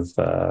kind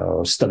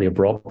of study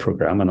abroad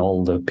program, and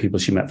all the people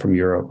she met from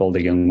Europe, all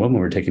the young women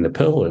were taking the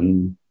pill,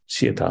 and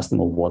she had asked them,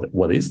 well,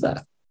 what is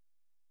that?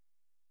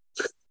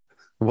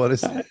 What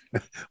is?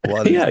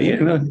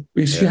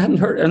 She hadn't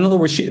heard. In other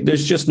words,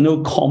 there's just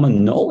no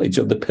common knowledge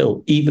of the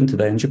pill, even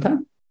today in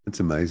Japan. It's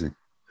amazing.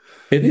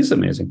 It is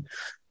amazing.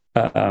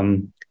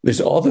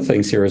 There's other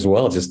things here as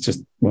well.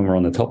 Just when we're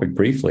on the topic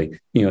briefly,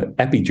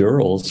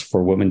 epidurals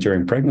for women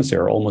during pregnancy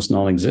are almost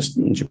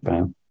non-existent in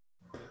Japan.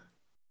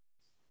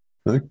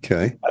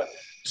 Okay.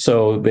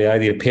 So the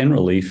idea of pain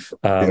relief,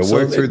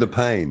 work through the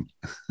pain.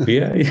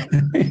 Yeah.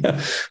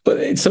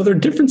 But so there are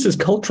differences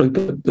culturally.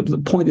 But the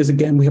point is,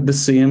 again, we have the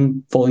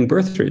same falling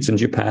birth rates in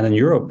Japan and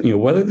Europe.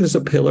 Whether there's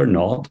a pill or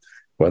not,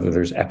 whether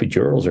there's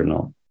epidurals or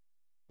not,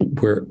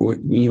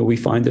 we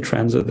find the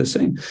trends are the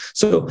same.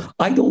 So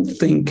I don't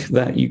think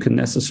that you can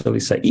necessarily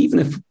say, even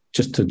if,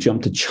 just to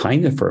jump to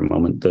China for a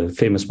moment, the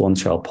famous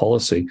one-child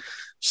policy,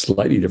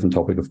 slightly different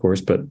topic, of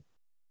course, but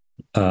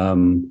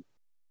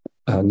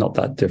not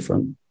that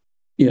different.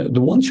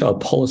 The one-child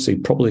policy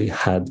probably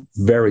had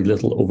very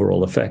little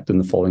overall effect in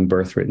the falling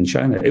birth rate in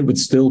China. It would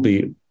still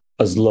be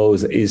as low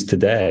as it is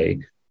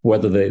today,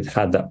 whether they'd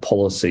had that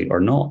policy or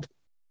not.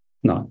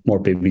 Now, more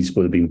babies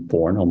would have been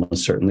born,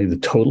 almost certainly. The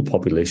total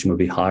population would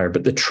be higher,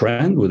 but the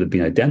trend would have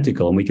been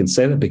identical. And we can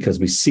say that because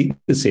we see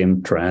the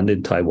same trend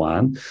in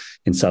Taiwan,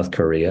 in South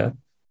Korea,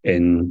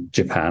 in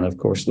Japan, of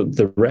course.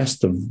 The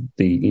rest of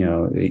the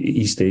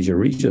East Asia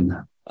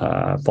region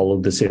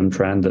followed the same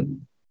trend that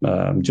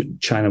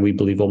China, we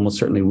believe, almost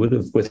certainly would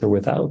have, with or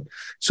without.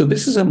 So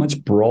this is a much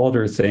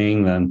broader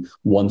thing than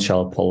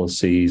one-child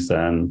policies,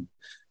 than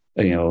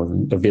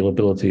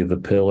availability of the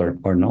pill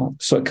or not.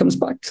 So it comes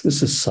back to the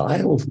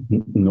societal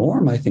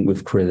norm I think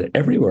we've created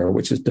everywhere,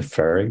 which is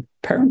deferring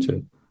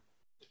parenthood.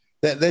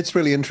 That's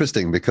really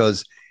interesting,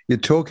 because you're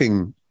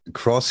talking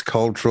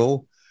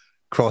cross-cultural,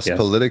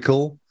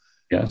 cross-political,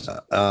 yes,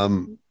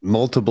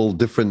 multiple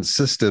different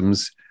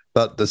systems,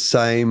 but the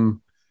same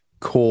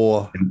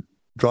core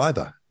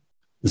driver.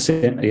 The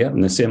same,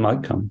 and the same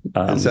outcome.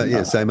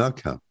 Same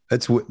outcome.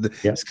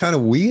 It's kind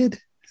of weird,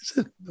 is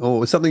it?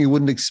 Or something you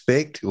wouldn't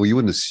expect, or you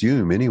wouldn't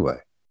assume anyway,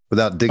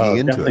 without digging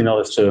into definitely it.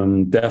 Not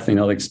assume, definitely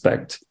not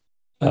expect.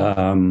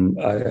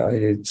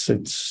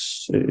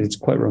 It's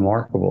quite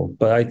remarkable.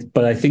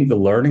 But I think the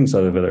learnings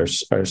out of it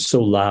are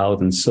so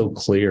loud and so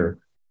clear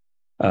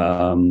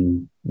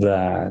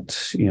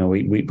that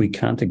we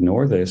can't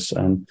ignore this.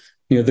 And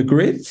the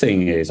great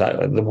thing is,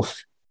 I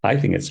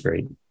think it's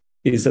great,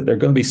 is that there are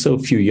going to be so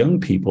few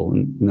young people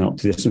in the not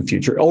too distant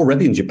future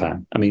already in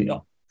Japan. I mean,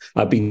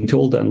 I've been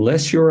told that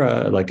unless you're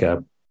a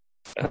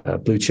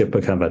blue chip, a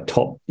kind of a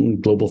top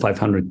global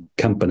 500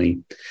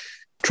 company,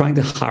 trying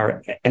to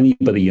hire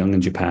anybody young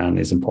in Japan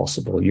is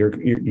impossible.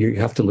 You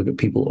have to look at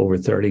people over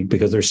 30,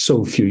 because there's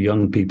so few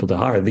young people to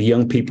hire. The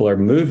young people are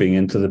moving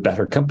into the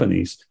better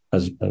companies,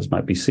 as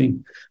might be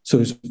seen. So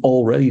there's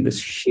already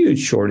this huge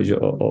shortage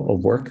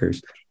of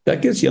workers.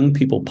 That gives young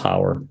people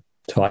power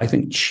to, I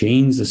think,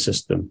 change the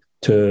system.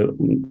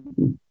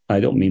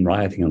 I don't mean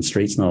rioting on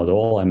streets, not at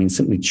all. I mean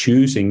simply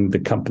choosing the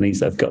companies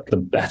that have got the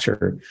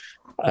better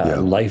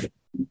life,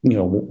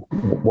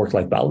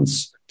 work-life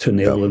balance to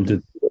enable them to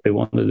do what they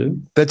want to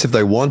do. That's if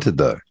they wanted,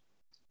 though.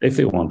 If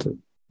they wanted.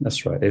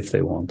 That's right, if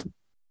they wanted.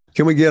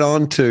 Can we get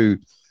on to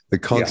the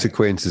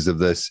consequences of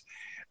this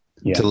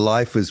to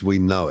life as we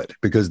know it?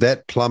 Because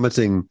that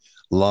plummeting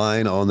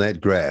line on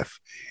that graph,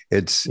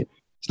 it's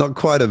not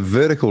quite a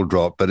vertical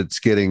drop, but it's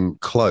getting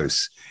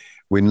close.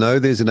 We know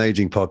there's an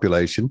aging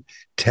population.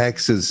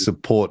 Taxes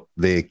support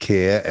their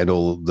care and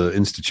all the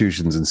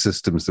institutions and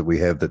systems that we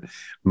have that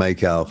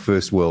make our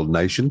first world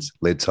nations,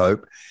 let's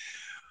hope.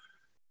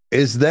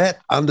 Is that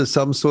under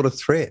some sort of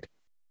threat?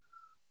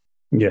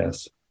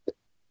 Yes.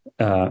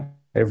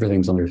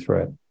 Everything's under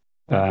threat.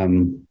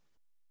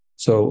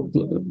 So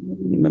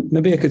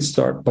maybe I could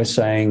start by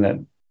saying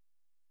that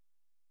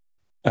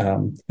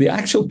the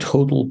actual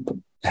total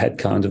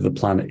headcount of the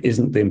planet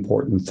isn't the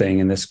important thing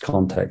in this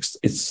context.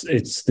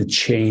 It's the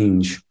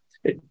change.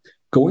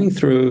 Going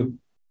through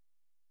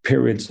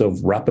periods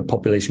of rapid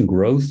population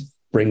growth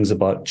brings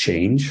about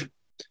change,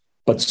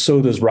 but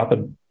so does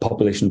rapid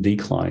population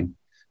decline.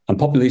 And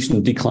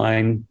population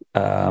decline,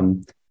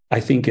 I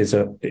think, is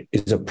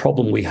a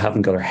problem we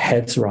haven't got our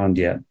heads around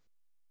yet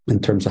in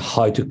terms of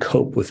how to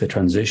cope with the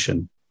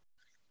transition.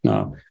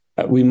 Now,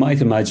 we might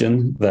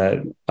imagine that,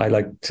 I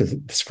like to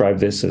describe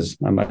this as,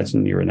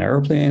 imagine you're in an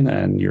airplane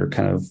and you're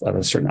kind of at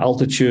a certain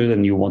altitude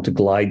and you want to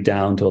glide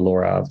down to a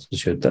lower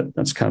altitude.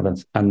 That's kind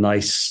of a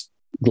nice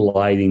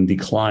gliding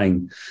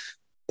decline.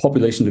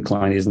 Population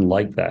decline isn't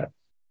like that.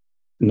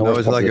 No,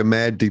 it's like a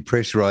mad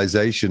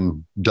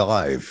depressurization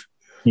dive.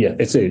 Yeah,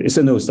 it's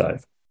a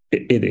nosedive.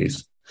 It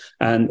is.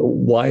 And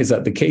why is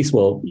that the case?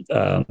 Well,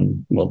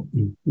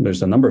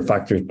 there's a number of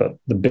factors, but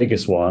the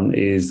biggest one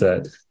is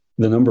that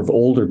the number of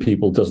older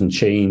people doesn't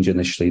change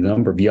initially. The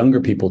number of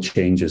younger people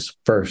changes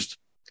first.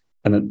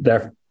 And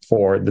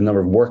therefore, the number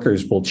of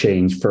workers will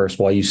change first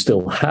while you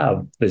still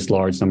have this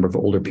large number of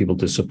older people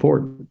to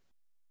support.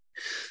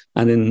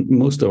 And in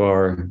most of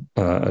our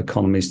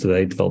economies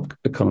today, developed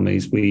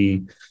economies,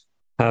 we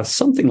have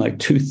something like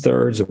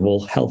 2/3 of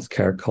all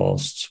healthcare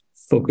costs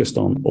focused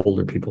on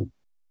older people.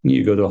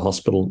 You go to a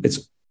hospital,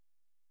 it's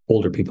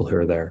older people who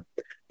are there.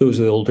 Those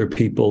are the older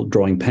people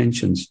drawing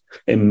pensions.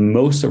 In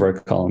most of our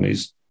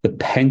economies, the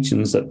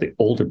pensions that the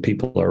older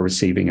people are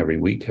receiving every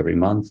week, every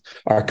month,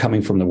 are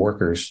coming from the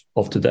workers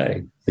of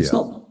today. It's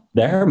not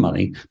their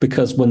money,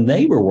 because when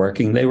they were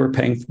working, they were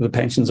paying for the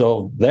pensions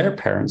of their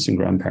parents and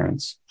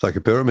grandparents. It's like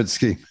a pyramid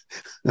scheme.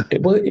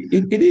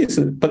 It is,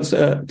 but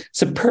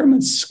it's a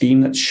pyramid scheme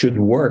that should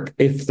work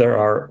if there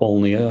are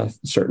only a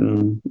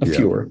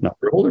fewer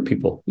number of older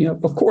people.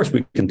 Of course,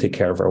 we can take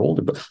care of our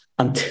older, but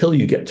until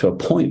you get to a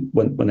point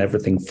when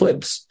everything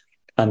flips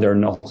and there are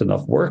not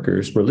enough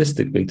workers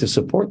realistically to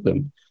support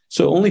them.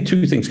 So only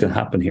two things can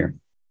happen here.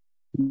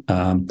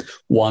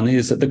 One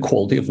is that the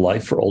quality of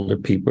life for older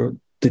people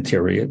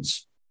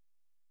deteriorates,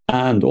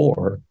 and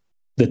or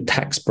the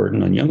tax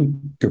burden on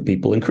younger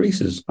people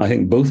increases. I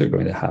think both are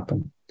going to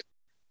happen.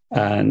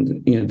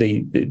 And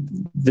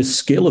the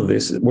scale of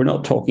this, we're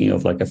not talking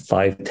of like a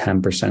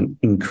 5-10%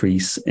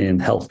 increase in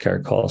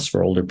healthcare costs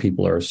for older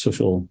people or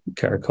social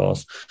care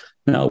costs.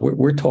 No,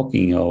 we're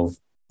talking of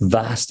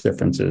vast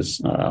differences,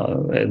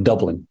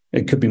 doubling.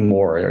 It could be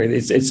more.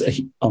 It's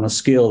on a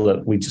scale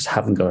that we just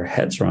haven't got our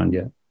heads around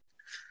yet.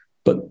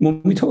 But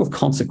when we talk of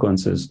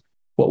consequences,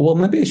 well,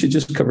 maybe I should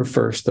just cover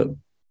first that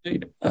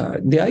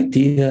the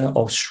idea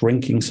of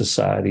shrinking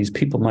societies,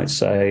 people might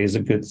say, is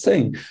a good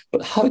thing.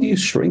 But how do you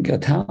shrink a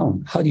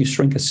town? How do you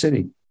shrink a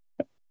city?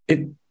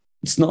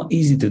 It's not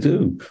easy to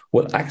do.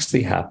 What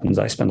actually happens,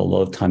 I spent a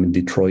lot of time in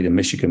Detroit and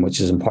Michigan, which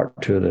is in part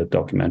 2 of the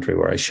documentary,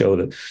 where I show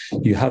that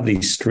you have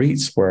these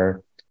streets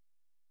where,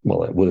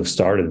 well, it would have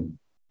started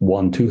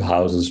 1-2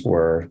 houses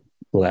were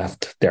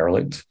left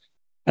derelict,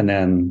 and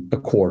then a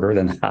quarter,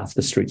 then half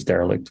the streets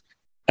derelict.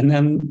 And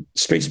then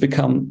streets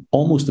become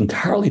almost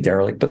entirely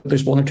derelict, but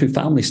there's 1 or 2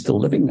 families still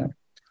living there.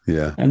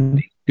 Yeah. And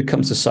it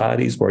becomes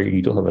societies where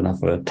you don't have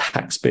enough of a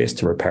tax base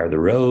to repair the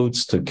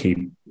roads, to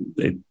keep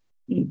it,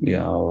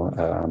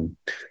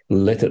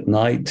 lit at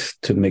night,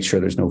 to make sure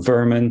there's no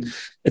vermin,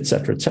 et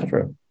cetera, et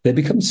cetera. They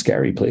become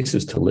scary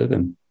places to live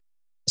in.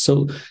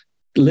 So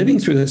living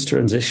through this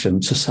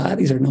transition,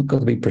 societies are not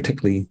going to be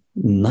particularly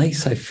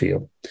nice, I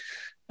feel,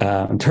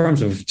 in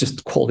terms of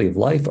just quality of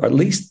life, or at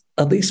least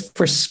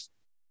for,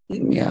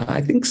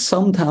 I think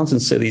some towns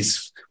and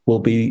cities will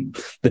be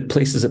the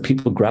places that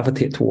people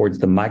gravitate towards,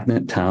 the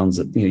magnet towns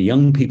that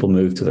young people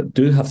move to, that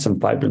do have some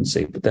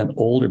vibrancy, but then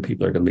older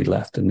people are going to be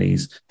left in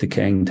these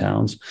decaying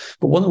towns.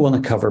 But what I want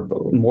to cover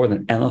more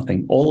than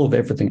anything, all of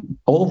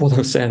what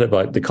I've said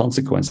about the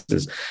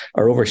consequences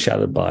are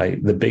overshadowed by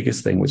the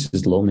biggest thing, which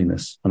is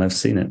loneliness. And I've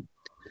seen it.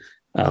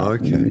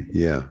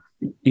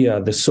 Yeah,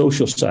 the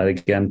social side,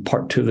 again,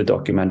 part 2 of the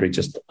documentary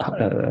just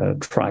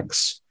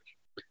tracks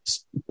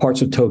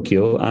parts of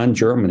Tokyo and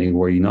Germany,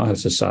 where you now have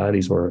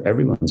societies where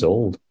everyone's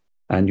old,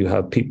 and you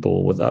have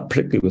people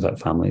particularly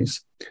without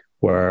families,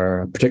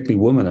 where particularly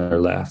women are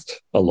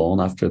left alone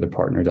after their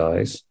partner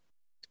dies.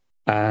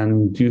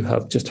 And you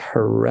have just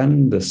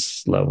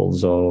horrendous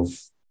levels of,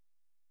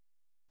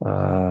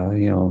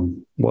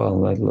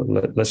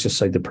 let's just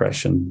say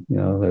depression,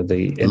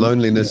 the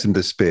loneliness and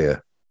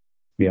despair.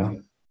 Yeah.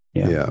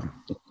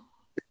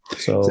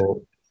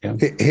 So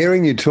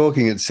hearing you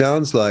talking, it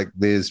sounds like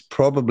there's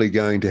probably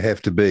going to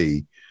have to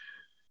be,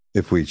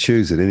 if we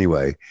choose it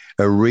anyway,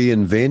 a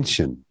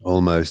reinvention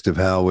almost of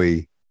how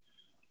we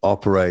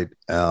operate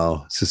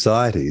our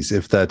societies,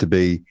 if they're to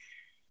be,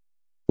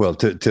 well,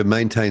 to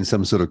maintain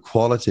some sort of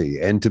quality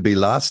and to be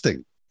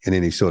lasting in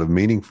any sort of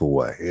meaningful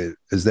way.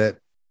 Is that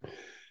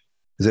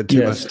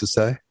too much to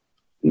say?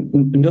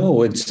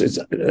 No, it's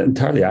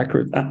entirely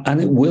accurate,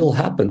 and it will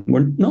happen.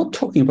 We're not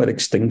talking about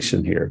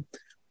extinction here.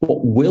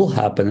 What will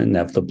happen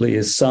inevitably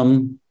is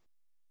some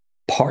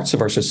parts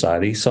of our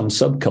society, some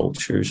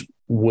subcultures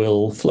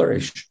will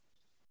flourish.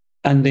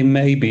 And they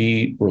may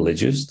be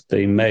religious.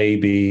 They may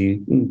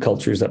be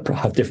cultures that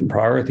have different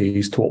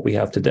priorities to what we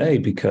have today,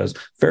 because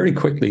very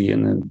quickly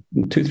in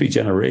 2-3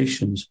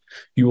 generations,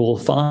 you will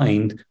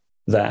find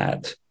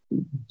that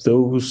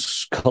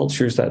those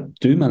cultures that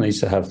do manage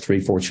to have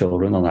 3-4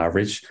 children on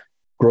average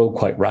grow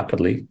quite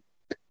rapidly.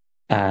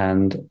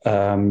 And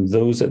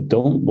those that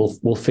don't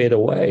will fade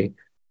away.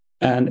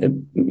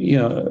 And,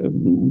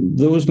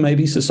 those may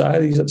be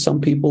societies that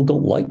some people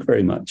don't like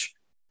very much.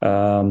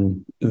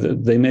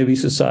 They may be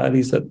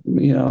societies that,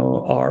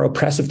 are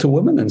oppressive to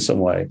women in some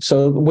way.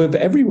 So we have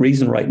every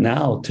reason right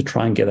now to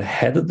try and get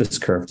ahead of this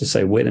curve to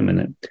say, wait a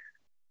minute,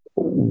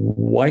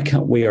 why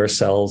can't we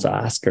ask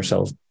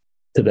ourselves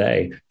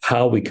today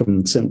how we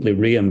can simply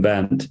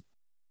reinvent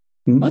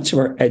much of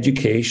our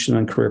education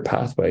and career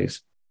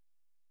pathways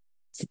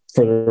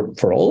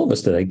for all of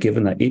us today,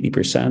 given that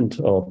 80%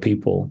 of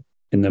people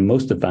in the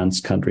most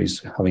advanced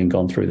countries, having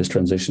gone through this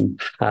transition,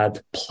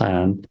 had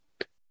planned.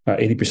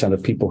 80%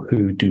 of people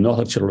who do not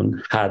have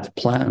children had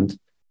planned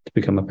to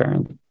become a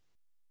parent.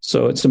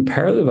 So it's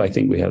imperative, I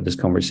think, we have this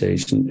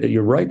conversation.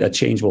 You're right, that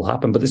change will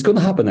happen, but it's going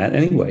to happen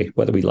anyway,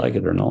 whether we like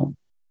it or not.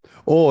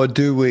 Or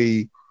do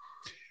we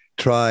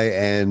try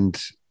and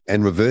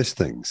reverse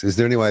things? Is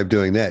there any way of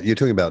doing that? You're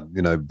talking about,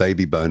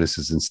 baby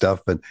bonuses and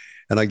stuff, and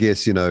I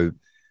guess,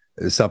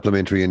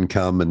 supplementary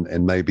income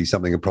and maybe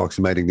something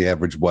approximating the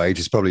average wage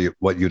is probably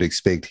what you'd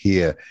expect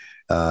here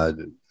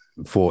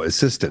for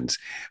assistance.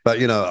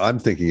 But, I'm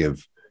thinking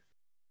of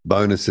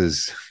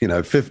bonuses,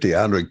 50,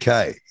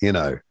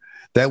 100K,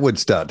 that would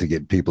start to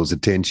get people's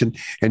attention.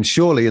 And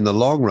surely in the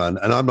long run,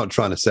 and I'm not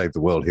trying to save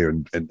the world here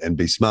and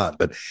be smart,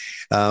 but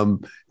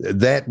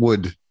that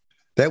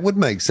would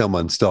make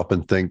someone stop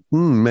and think,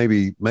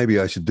 maybe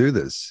I should do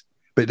this.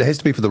 But it has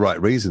to be for the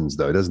right reasons,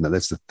 though, doesn't it?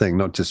 That's the thing,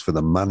 not just for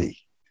the money.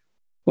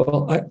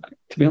 Well,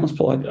 to be honest,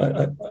 Paul,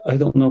 I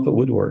don't know if it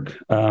would work.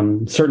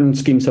 Certain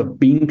schemes have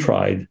been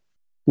tried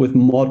with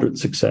moderate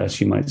success,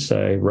 you might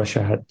say.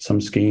 Russia had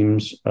some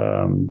schemes.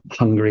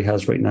 Hungary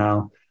has right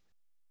now.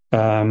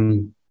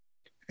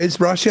 Is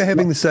Russia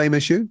having the same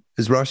issue?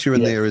 Is Russia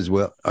in there as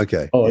well?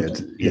 Okay. Oh,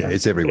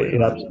 it's everywhere.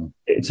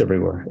 It's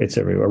everywhere. It's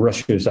everywhere.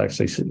 Russia is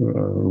actually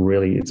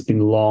really, it's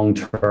been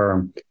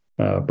long-term.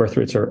 Birth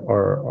rates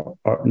are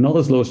not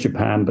as low as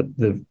Japan, but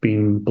they've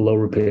been below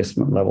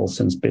replacement levels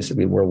since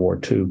basically World War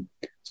II.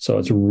 So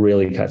it's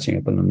really catching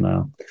up on them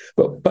now.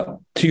 But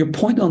to your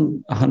point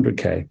on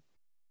 100K,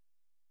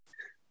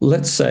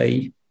 let's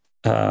say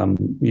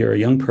you're a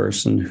young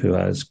person who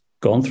has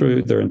gone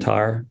through their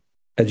entire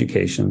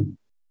education,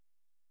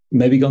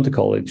 maybe gone to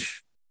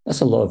college.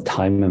 That's a lot of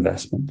time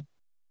investment.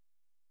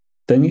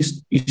 Then you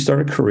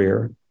start a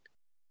career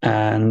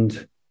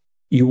and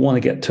you want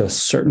to get to a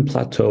certain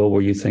plateau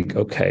where you think,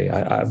 okay,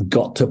 I've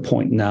got to a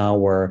point now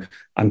where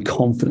I'm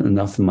confident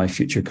enough in my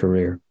future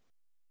career.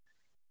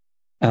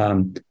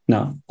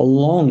 Now,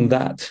 along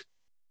that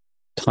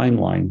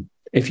timeline,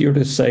 if you were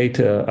to say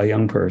to a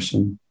young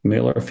person,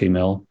 male or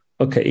female,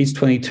 okay, age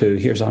 22,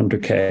 here's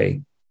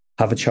 100K,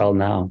 have a child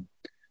now,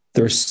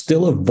 there's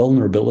still a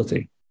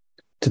vulnerability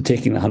to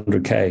taking the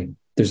 100K.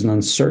 There's an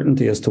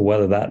uncertainty as to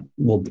whether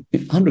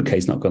 100K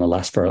is not going to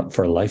last for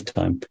a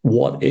lifetime.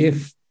 What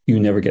if you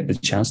never get the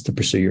chance to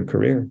pursue your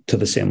career to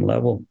the same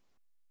level?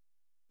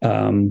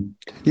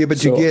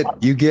 But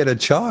you get a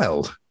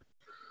child.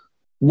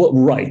 Well,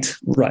 right.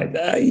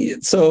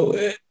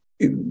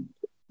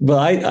 But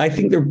I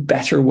think there are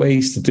better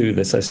ways to do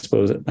this, I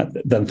suppose,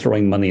 than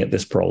throwing money at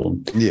this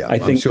problem. Yeah, I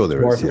think I'm sure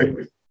there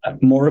is.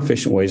 More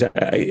efficient ways.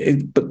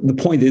 But the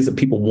point is that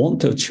people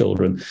want to have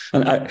children.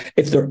 And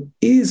if there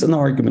is an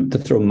argument to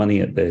throw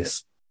money at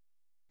this,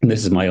 and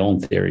this is my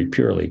own theory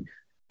purely,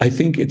 I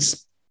think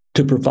it's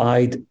to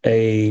provide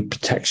a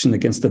protection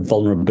against the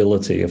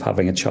vulnerability of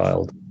having a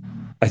child.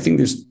 I think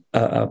there's,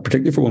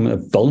 particularly for women, a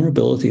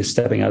vulnerability of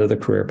stepping out of the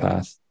career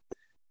path.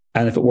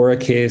 And if it were a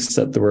case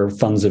that there were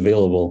funds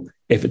available,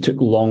 if it took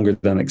longer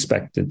than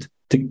expected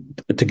to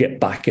get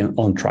back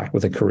on track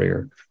with a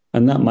career,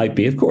 and that might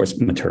be, of course,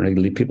 maternity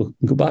leave, people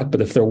can go back.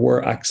 But if there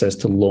were access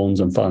to loans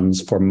and funds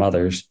for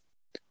mothers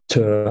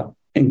to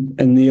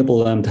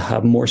enable them to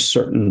have more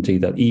certainty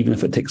that even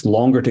if it takes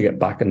longer to get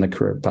back in the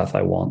career path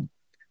I want,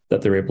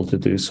 that they're able to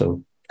do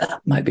so,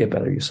 that might be a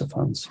better use of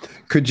funds.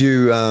 Could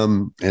you,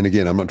 and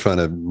again, I'm not trying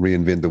to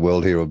reinvent the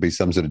world here or be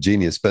some sort of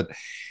genius, but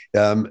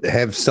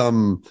have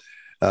something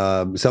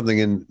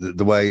in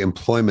the way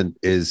employment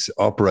is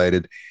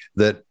operated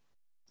that,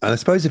 and I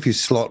suppose if you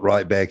slot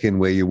right back in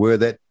where you were,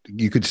 that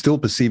you could still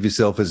perceive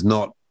yourself as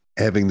not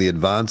having the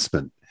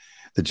advancement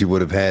that you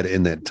would have had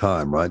in that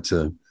time, right?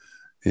 So,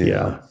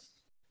 yeah,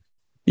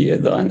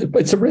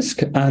 it's a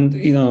risk. And,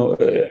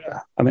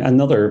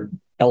 another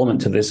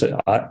element to this,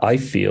 I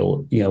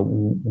feel,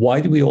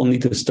 why do we all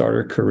need to start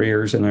our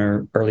careers in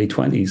our early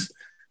 20s?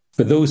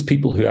 For those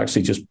people who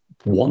actually just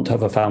want to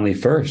have a family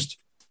first,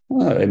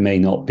 well, it may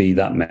not be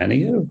that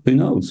many, who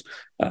knows?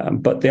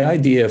 But the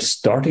idea of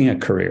starting a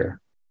career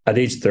at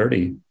age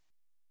 30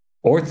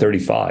 or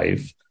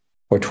 35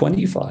 or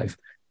 25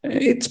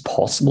 It's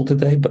possible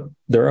today, but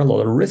there are a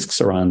lot of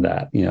risks around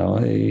that,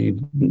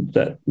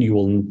 that you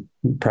will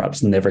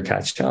perhaps never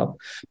catch up.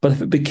 But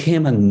if it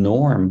became a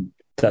norm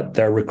that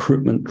their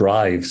recruitment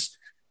drives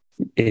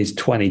is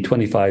 20,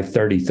 25,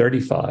 30,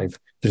 35,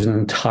 there's an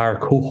entire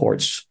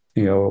cohorts,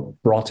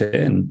 brought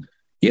in,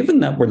 given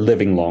that we're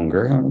living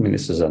longer. I mean,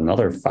 this is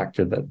another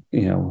factor that,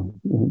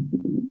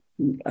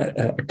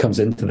 comes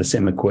into the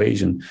same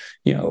equation.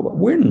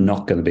 We're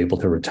not going to be able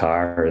to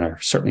retire in our,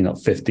 certainly not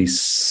 50s,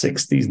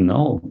 60s.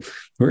 No,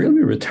 we're going to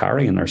be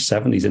retiring in our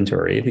 70s into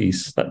our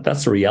 80s.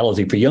 That's the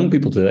reality for young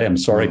people today. I'm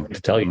sorry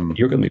to tell you,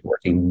 you're going to be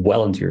working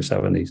well into your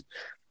 70s.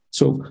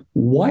 So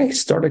why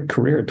start a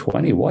career at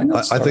 20? Why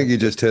not? I think you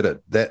just hit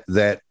it.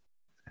 That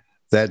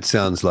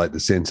sounds like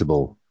the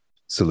sensible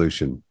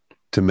solution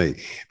to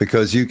me,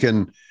 because you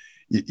can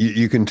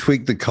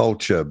tweak the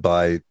culture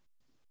by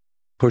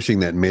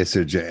pushing that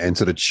message and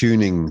sort of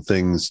tuning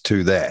things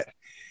to that.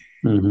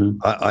 Mm-hmm.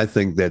 I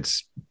think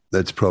that's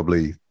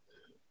probably,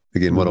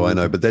 again, what do I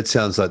know? But that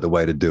sounds like the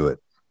way to do it.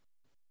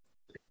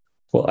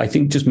 Well, I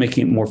think just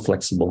making it more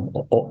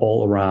flexible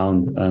all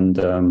around.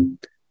 And,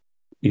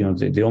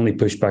 the only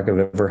pushback I've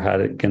ever had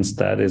against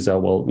that is,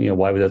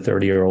 why would a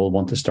 30-year-old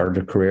want to start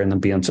a career and then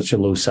be on such a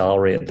low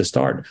salary at the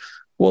start?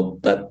 Well,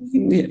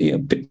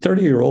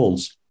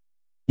 30-year-olds,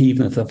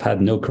 even if they've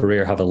had no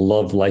career, have a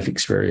love life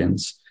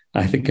experience.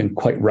 I think can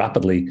quite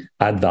rapidly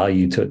add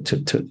value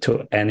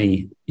to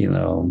any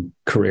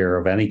career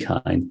of any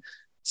kind.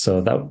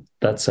 So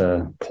that's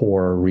a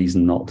poor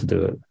reason not to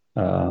do it,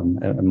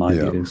 in my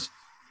views.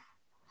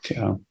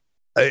 Yeah,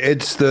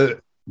 it's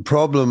the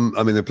problem.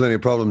 I mean, there are plenty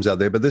of problems out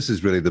there, but this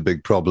is really the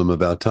big problem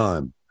of our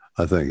time,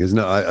 I think, isn't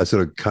it? I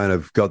sort of kind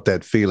of got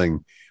that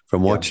feeling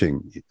from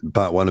watching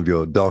part one of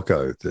your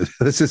doco.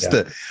 This is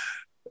the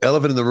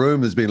elephant in the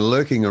room has been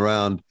lurking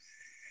around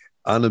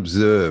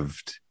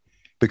unobserved.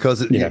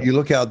 Because you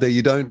look out there,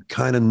 you don't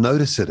kind of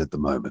notice it at the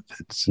moment.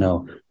 It's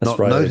not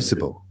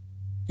noticeable.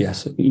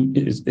 Yes,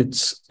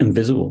 it's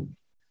invisible.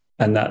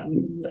 And that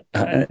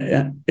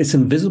it's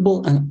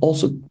invisible and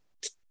also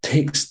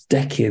takes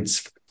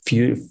decades for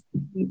you to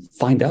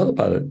find out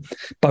about it,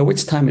 by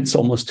which time it's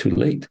almost too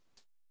late.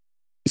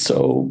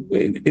 So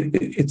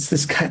it's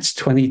this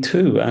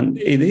catch-22, and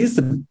it is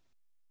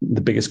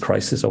the biggest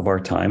crisis of our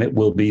time. It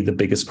will be the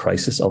biggest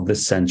crisis of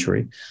this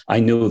century. I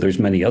know there's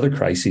many other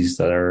crises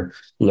that are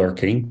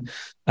lurking.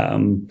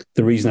 The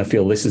reason I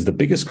feel this is the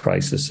biggest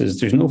crisis is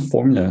there's no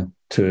formula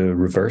to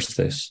reverse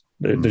this.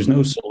 There's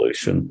no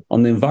solution.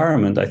 On the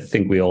environment, I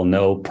think we all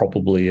know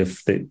probably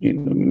if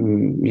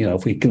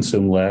we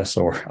consume less,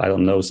 or I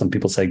don't know, some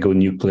people say go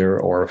nuclear,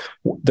 or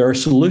there are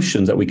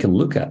solutions that we can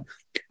look at.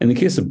 In the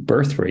case of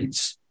birth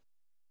rates,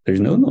 there's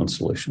no known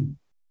solution.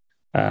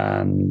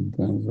 And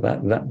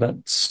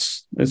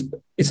it's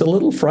a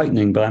little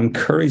frightening, but I'm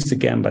encouraged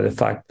again by the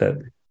fact that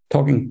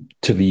talking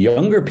to the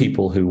younger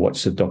people who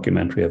watch the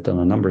documentary, I've done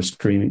a number of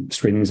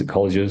screenings at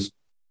colleges.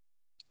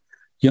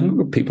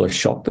 Younger people are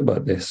shocked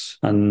about this,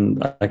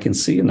 and I can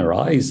see in their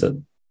eyes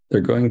that they're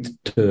going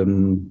to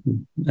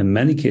in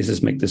many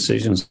cases, make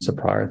decisions to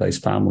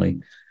prioritize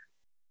family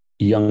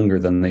younger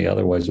than they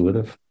otherwise would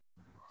have.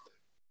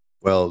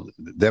 Well,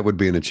 that would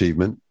be an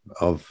achievement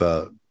of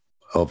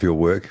your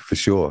work for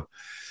sure.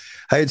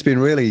 Hey, it's been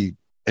really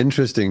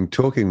interesting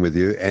talking with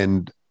you,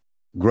 and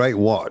great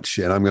watch.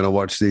 And I'm going to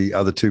watch the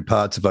other two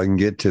parts if I can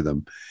get to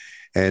them.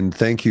 And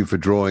thank you for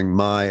drawing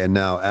my and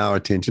now our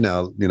attention,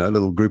 our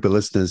little group of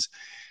listeners,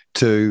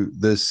 to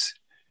this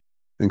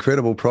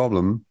incredible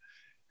problem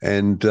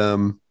and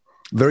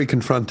very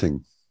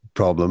confronting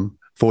problem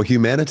for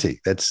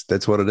humanity.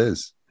 That's what it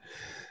is.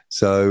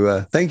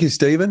 So thank you,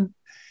 Stephen,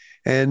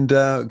 and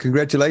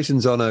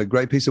congratulations on a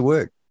great piece of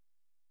work.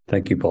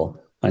 Thank you, Paul.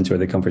 I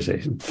enjoyed the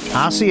conversation.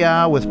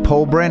 RCR with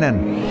Paul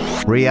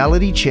Brennan,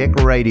 Reality Check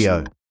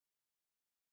Radio.